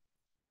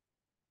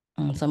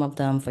 Some of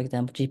them, for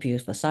example,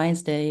 GPU for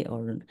Science Day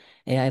or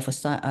AI for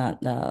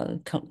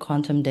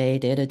Quantum Day,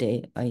 Data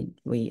Day,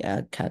 we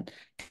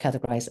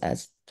categorize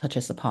as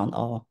touches upon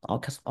all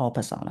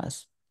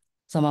personas.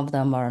 Some of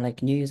them are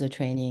like new user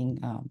training,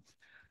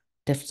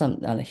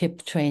 some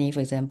HIP training, for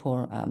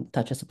example,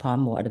 touches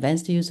upon more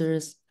advanced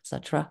users,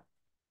 etc.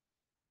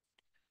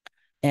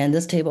 And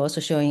this table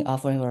also showing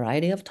offering a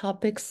variety of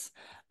topics.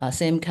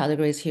 Same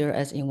categories here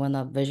as in one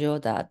of visual,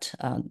 that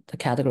the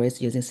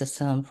categories using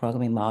system,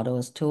 programming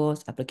models,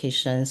 tools,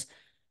 applications,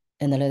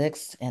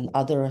 analytics, and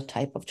other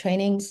type of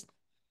trainings.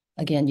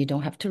 Again, you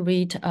don't have to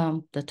read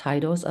the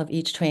titles of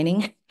each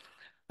training.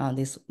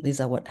 These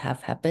are what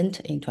have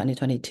happened in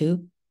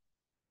 2022.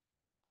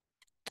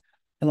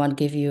 I want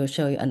to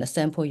show you a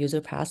sample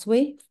user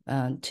pathway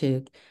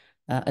to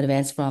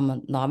advance from a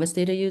novice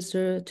data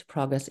user to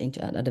progress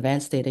into an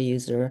advanced data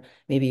user.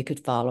 Maybe you could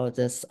follow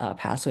this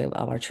pathway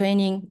of our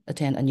training,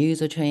 attend a new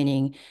user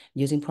training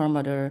using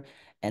Perlmutter,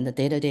 and the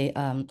data day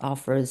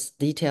offers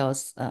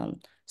details,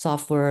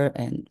 software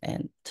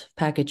and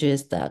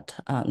packages that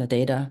the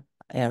data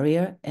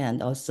area,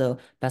 and also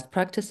best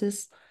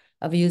practices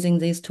of using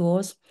these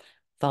tools,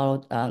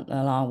 followed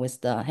along with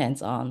the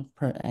hands-on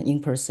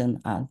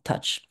in-person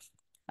touch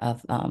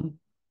of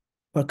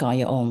work on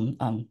your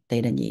own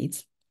data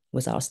needs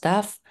with our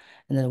staff.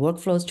 And the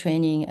workflows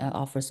training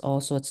offers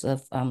all sorts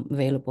of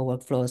available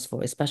workflows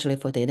especially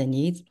for data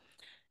needs.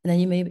 And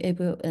then you may be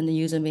able, and the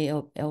user may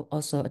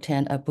also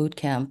attend a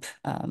bootcamp,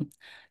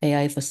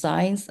 AI for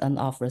Science, and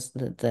offers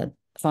the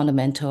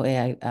fundamental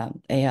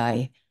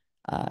AI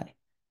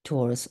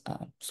tools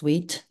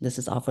suite. This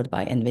is offered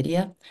by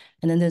NVIDIA.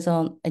 And then there's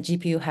a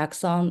GPU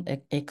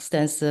hackathon,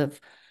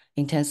 extensive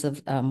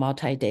intensive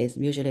multi-days,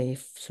 usually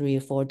 3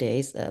 or 4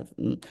 days of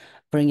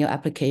bring your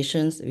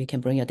applications. You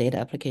can bring your data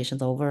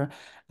applications over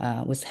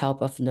with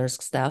help of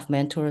NERSC staff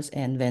mentors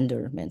and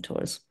vendor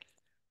mentors.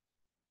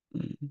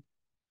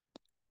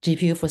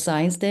 GPU for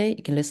Science Day,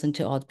 you can listen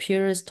to all the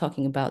peers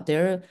talking about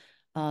their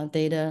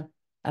data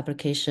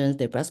applications,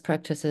 their best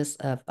practices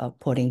of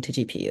porting to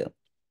GPU.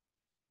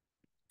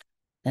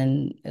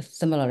 And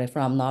similarly,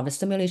 from novice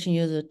simulation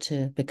user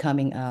to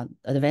becoming an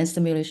advanced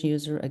simulation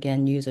user,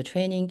 again, user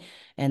training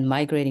and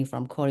migrating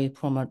from core to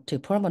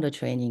parameter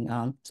training,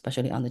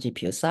 especially on the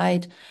GPU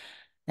side.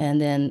 And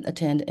then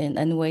attend an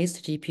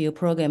NWays GPU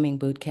programming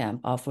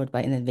bootcamp offered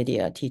by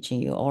NVIDIA,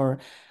 teaching you or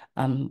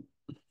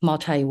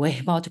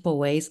multiple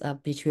ways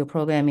of GPU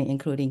programming,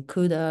 including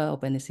CUDA,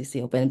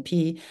 OpenACC,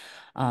 OpenMP,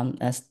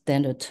 as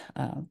standard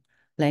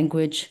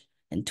language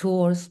and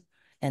tools,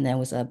 and then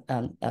with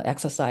an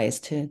exercise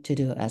to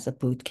do as a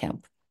boot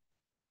camp.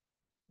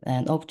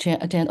 And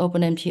attend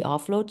OpenMP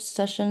offload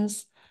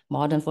sessions,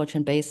 modern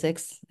Fortran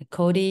basics,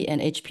 Cody and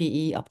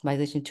HPE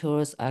optimization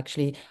tools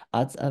actually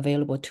are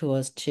available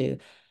tools to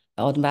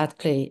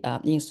automatically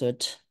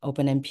insert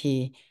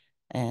OpenMP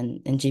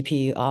and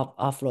GPU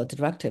offload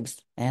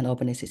directives and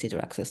OpenACC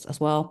directives as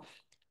well.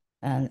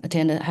 And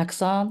attend a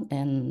hackathon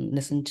and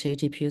listen to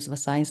GPUs for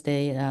Science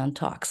Day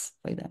talks,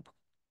 for example.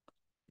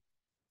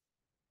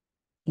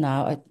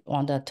 Now I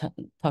want to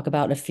talk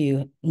about a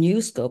few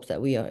new scopes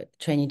that we are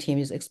training team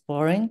is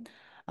exploring.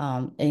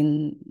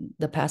 In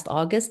the past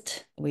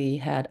August, we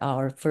had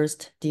our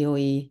first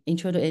DOE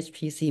Intro to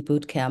HPC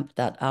bootcamp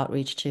that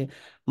outreach to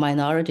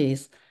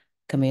minorities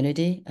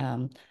community.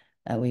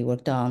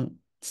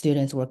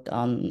 Students worked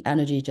on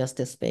energy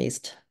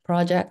justice-based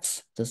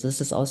projects. So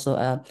this is also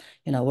a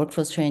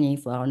workforce training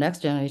for our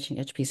next generation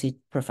HPC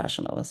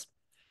professionals.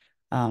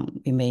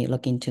 We may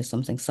look into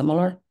something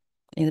similar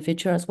in the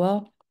future as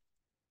well.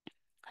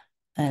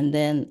 And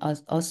then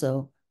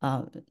also,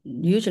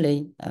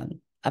 usually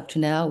up to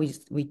now,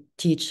 we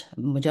teach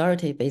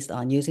majority based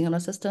on using our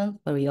system,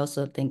 but we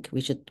also think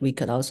we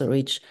could also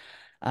reach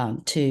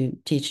to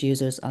teach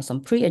users on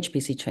some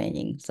pre-HPC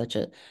training, such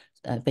as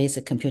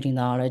basic computing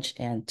knowledge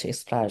and to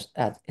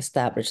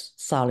establish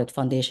solid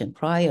foundation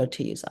prior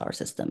to use our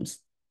systems.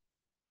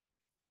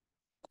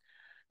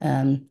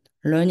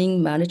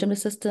 Learning management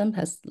system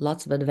has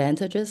lots of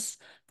advantages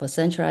for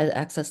centralized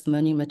access to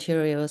learning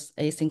materials,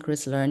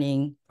 asynchronous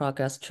learning,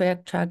 progress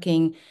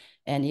tracking,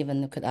 and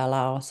even could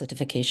allow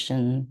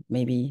certification,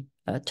 maybe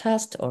a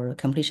test or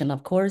completion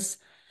of course.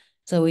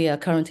 So we are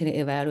currently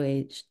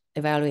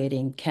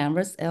evaluating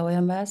Canvas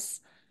LMS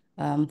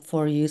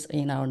for use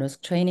in our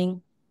NERSC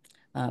training.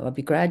 We'll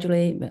be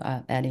gradually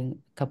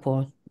adding a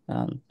couple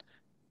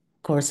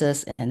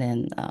courses and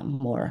then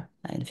more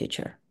in the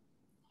future.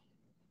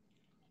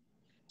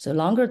 So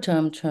longer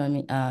term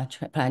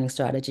planning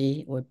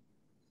strategy,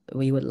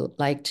 we would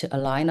like to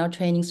align our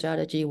training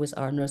strategy with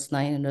our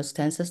NERSC-9 and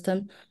NERSC-10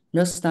 system.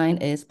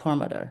 NERSC-9 is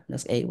parameter,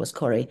 NERSC-8 was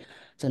Corey.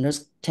 So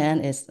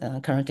NERSC-10 is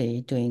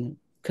currently doing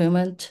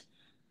current.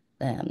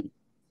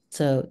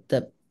 So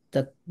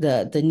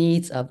the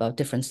needs of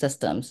different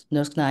systems.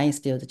 NERSC-9 is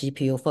still the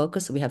GPU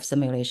focus. We have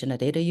simulation and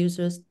data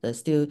users that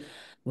still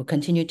will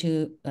continue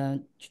to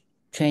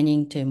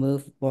training to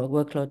move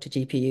workload to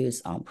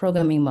GPUs on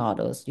programming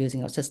models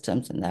using our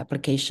systems and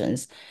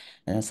applications,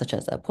 such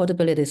as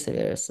portability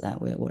series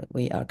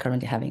we are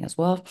currently having as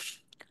well.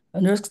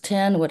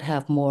 NERSC-10 would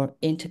have more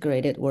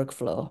integrated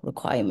workflow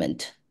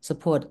requirement,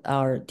 support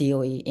our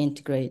DOE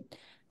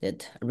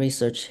integrated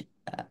research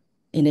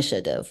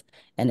initiative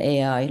and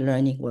AI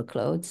learning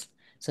workloads.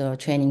 So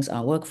trainings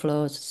on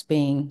workflows,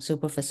 SPIN,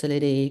 super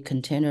facility,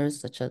 containers,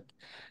 such as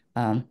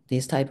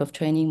these type of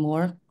training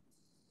more.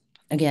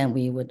 Again,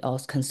 we would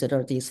also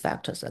consider these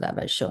factors that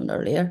I've shown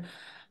earlier.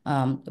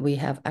 We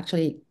have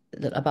actually,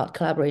 about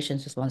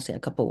collaborations, just want to say a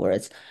couple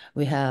words.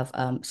 We have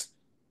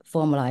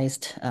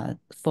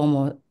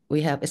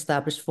we have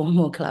established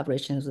formal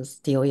collaborations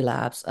with DOE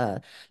labs,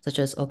 such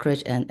as Oak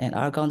Ridge and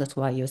Argonne. That's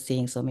why you're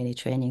seeing so many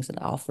trainings that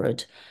are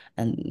offered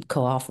and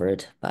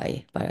co-offered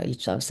by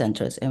each of our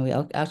centers. And we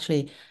are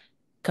actually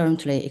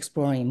currently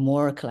exploring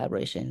more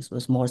collaborations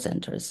with more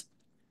centers,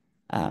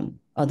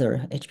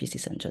 other HPC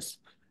centers.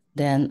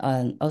 Then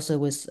also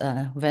with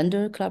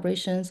vendor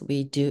collaborations,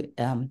 we do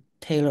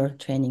tailor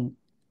training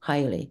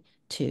highly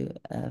to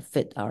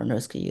fit our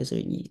NERSC user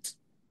needs.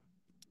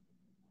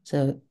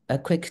 So a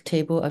quick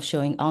table of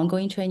showing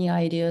ongoing training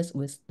ideas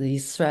with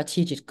these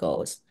strategic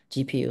goals: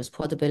 GPUs,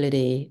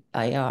 portability,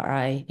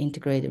 IRI,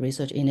 integrated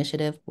research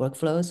initiative,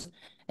 workflows,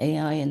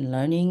 AI and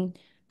learning,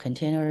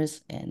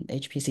 containers, and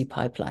HPC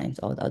pipelines,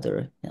 all the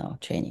other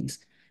trainings.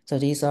 So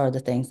these are the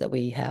things that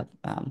we have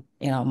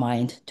in our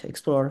mind to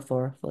explore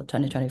for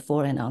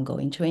 2024 and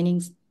ongoing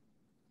trainings.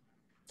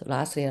 So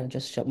lastly, I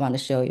just want to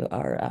show you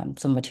our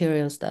some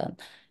materials that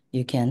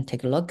you can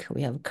take a look.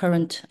 We have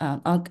current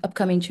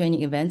upcoming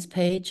training events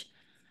page.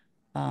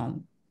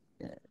 You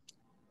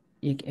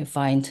can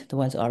find the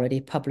ones already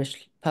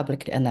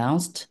publicly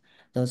announced.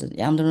 those are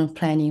the under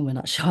planning. We're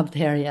not sure up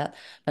there yet,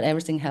 but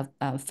everything have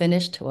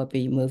finished will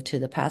be moved to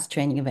the past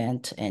training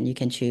event, and you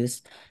can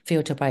choose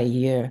filter by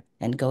year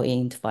and go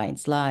in to find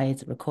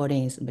slides,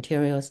 recordings,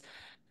 materials.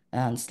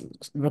 And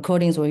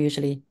recordings will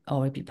usually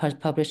already be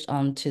published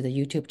onto the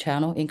YouTube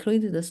channel,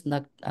 including this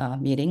NUG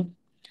meeting.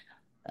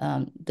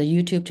 The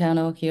YouTube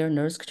channel here,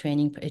 NERSC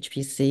Training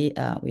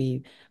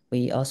HPC,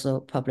 we also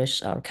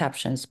publish our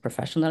captions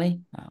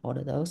professionally, all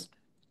of those.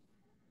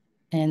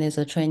 And there's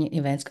a training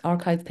events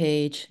archive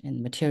page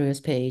and materials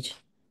page.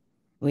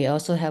 We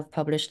also have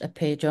published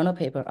a journal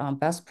paper on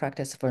best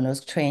practice for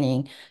NERSC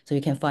training. So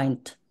you can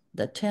find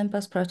the 10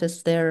 best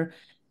practice there,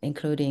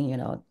 including,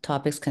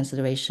 topics,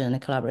 consideration,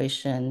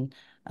 collaboration,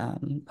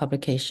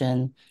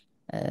 publication,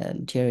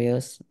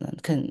 materials,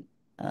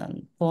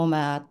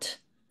 format,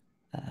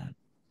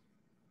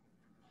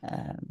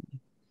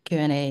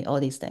 Q&A, all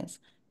these things,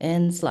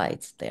 and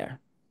slides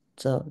there.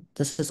 So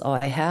this is all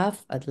I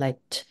have.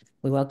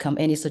 We welcome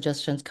any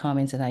suggestions,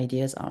 comments, and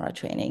ideas on our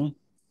training.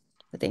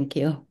 Thank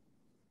you.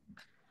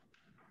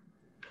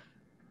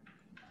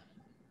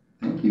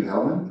 Thank you,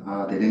 Helen.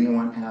 Did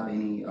anyone have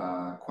any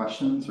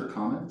questions or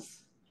comments?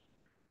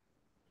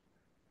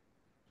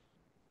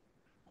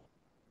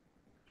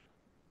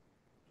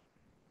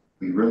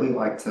 We really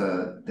like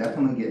to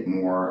definitely get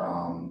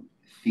more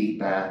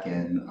feedback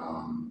and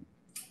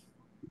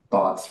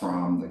thoughts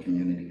from the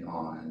community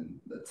on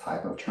the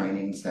type of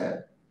trainings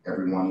that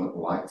everyone would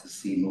like to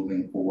see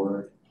moving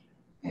forward.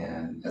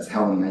 And as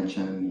Helen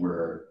mentioned,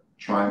 we're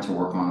trying to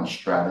work on a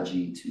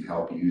strategy to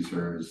help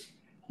users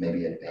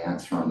maybe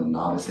advance from the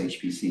novice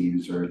HPC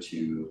user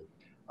to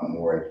a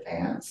more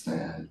advanced.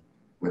 And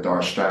with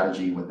our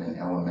strategy within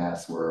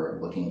LMS, we're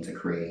looking to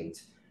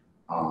create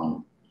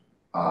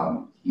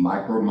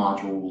micro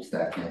modules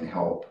that can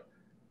help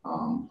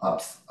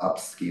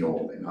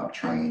upskill and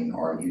uptrain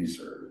our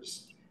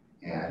users.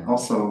 And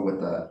also with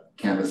the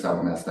Canvas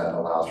LMS that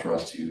allows for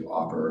us to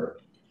offer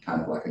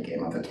kind of like a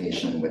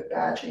gamification with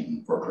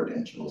badging for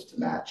credentials to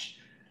match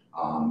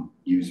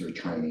user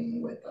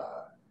training with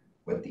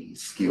the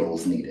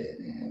skills needed,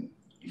 and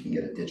you can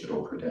get a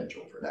digital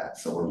credential for that.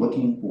 So we're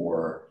looking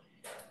for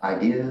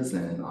ideas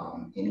and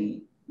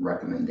any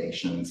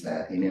recommendations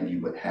that any of you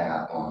would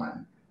have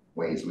on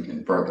ways we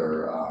can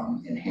further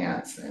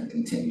enhance and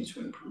continue to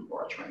improve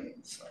our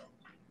training. So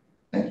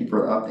thank you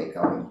for the update,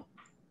 Helen.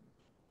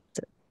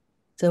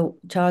 So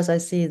Charles, I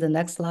see the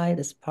next slide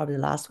is probably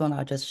the last one.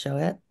 I'll just show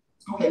it.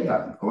 Okay,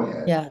 yeah, go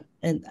ahead. Yeah,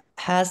 it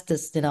has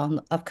this,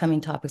 upcoming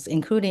topics,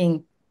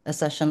 including a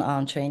session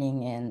on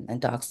training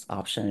and docs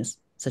options,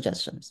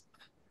 suggestions.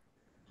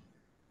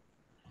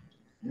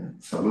 Yeah,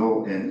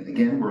 so and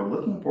again, we're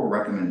looking for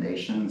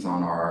recommendations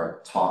on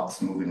our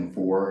talks moving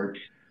forward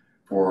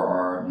for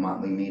our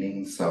monthly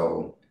meetings.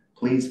 So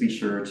please be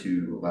sure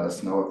to let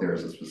us know if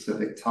there's a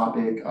specific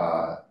topic,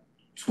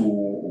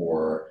 tool,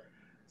 or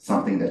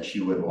something that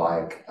you would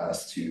like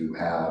us to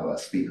have a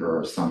speaker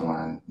or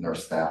someone,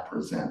 nurse staff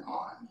present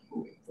on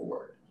moving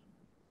forward.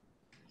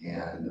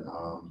 And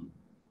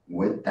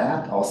with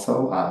that,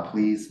 also,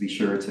 please be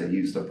sure to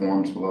use the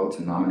forms below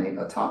to nominate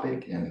a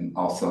topic, and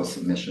also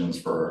submissions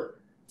for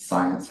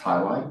science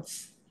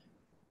highlights.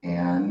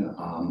 And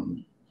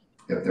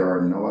if there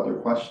are no other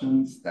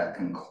questions, that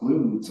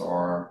concludes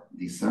our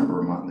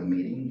December monthly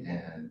meeting.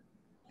 And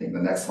I think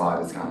the next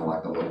slide is kind of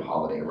like a little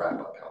holiday wrap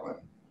up,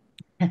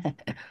 Helen.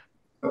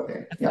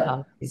 Okay,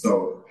 yeah.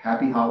 So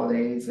happy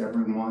holidays,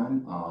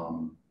 everyone.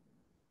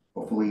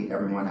 Hopefully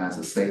everyone has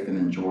a safe and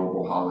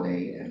enjoyable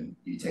holiday, and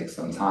you take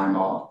some time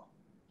off.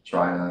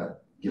 Try to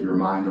give your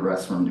mind a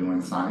rest from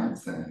doing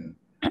science, and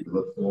we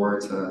look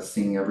forward to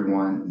seeing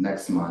everyone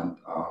next month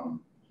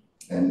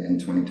and in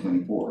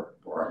 2024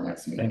 for our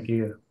next meeting. Thank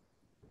you.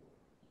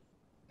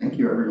 Thank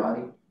you,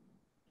 everybody.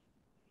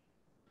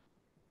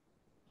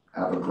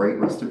 Have a great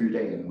rest of your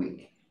day and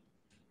week.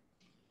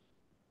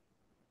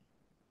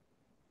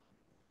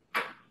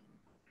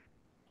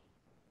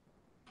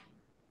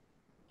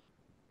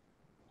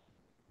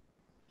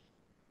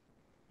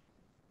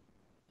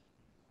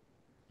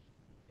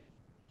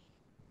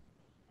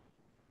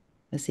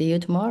 I'll see you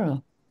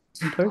tomorrow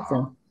in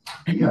person.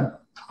 Yeah.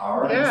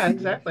 All right. Yeah,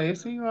 exactly.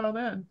 See you all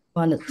then.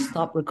 Want to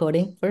stop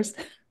recording first?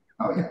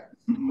 Oh, yeah.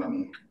 Let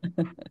me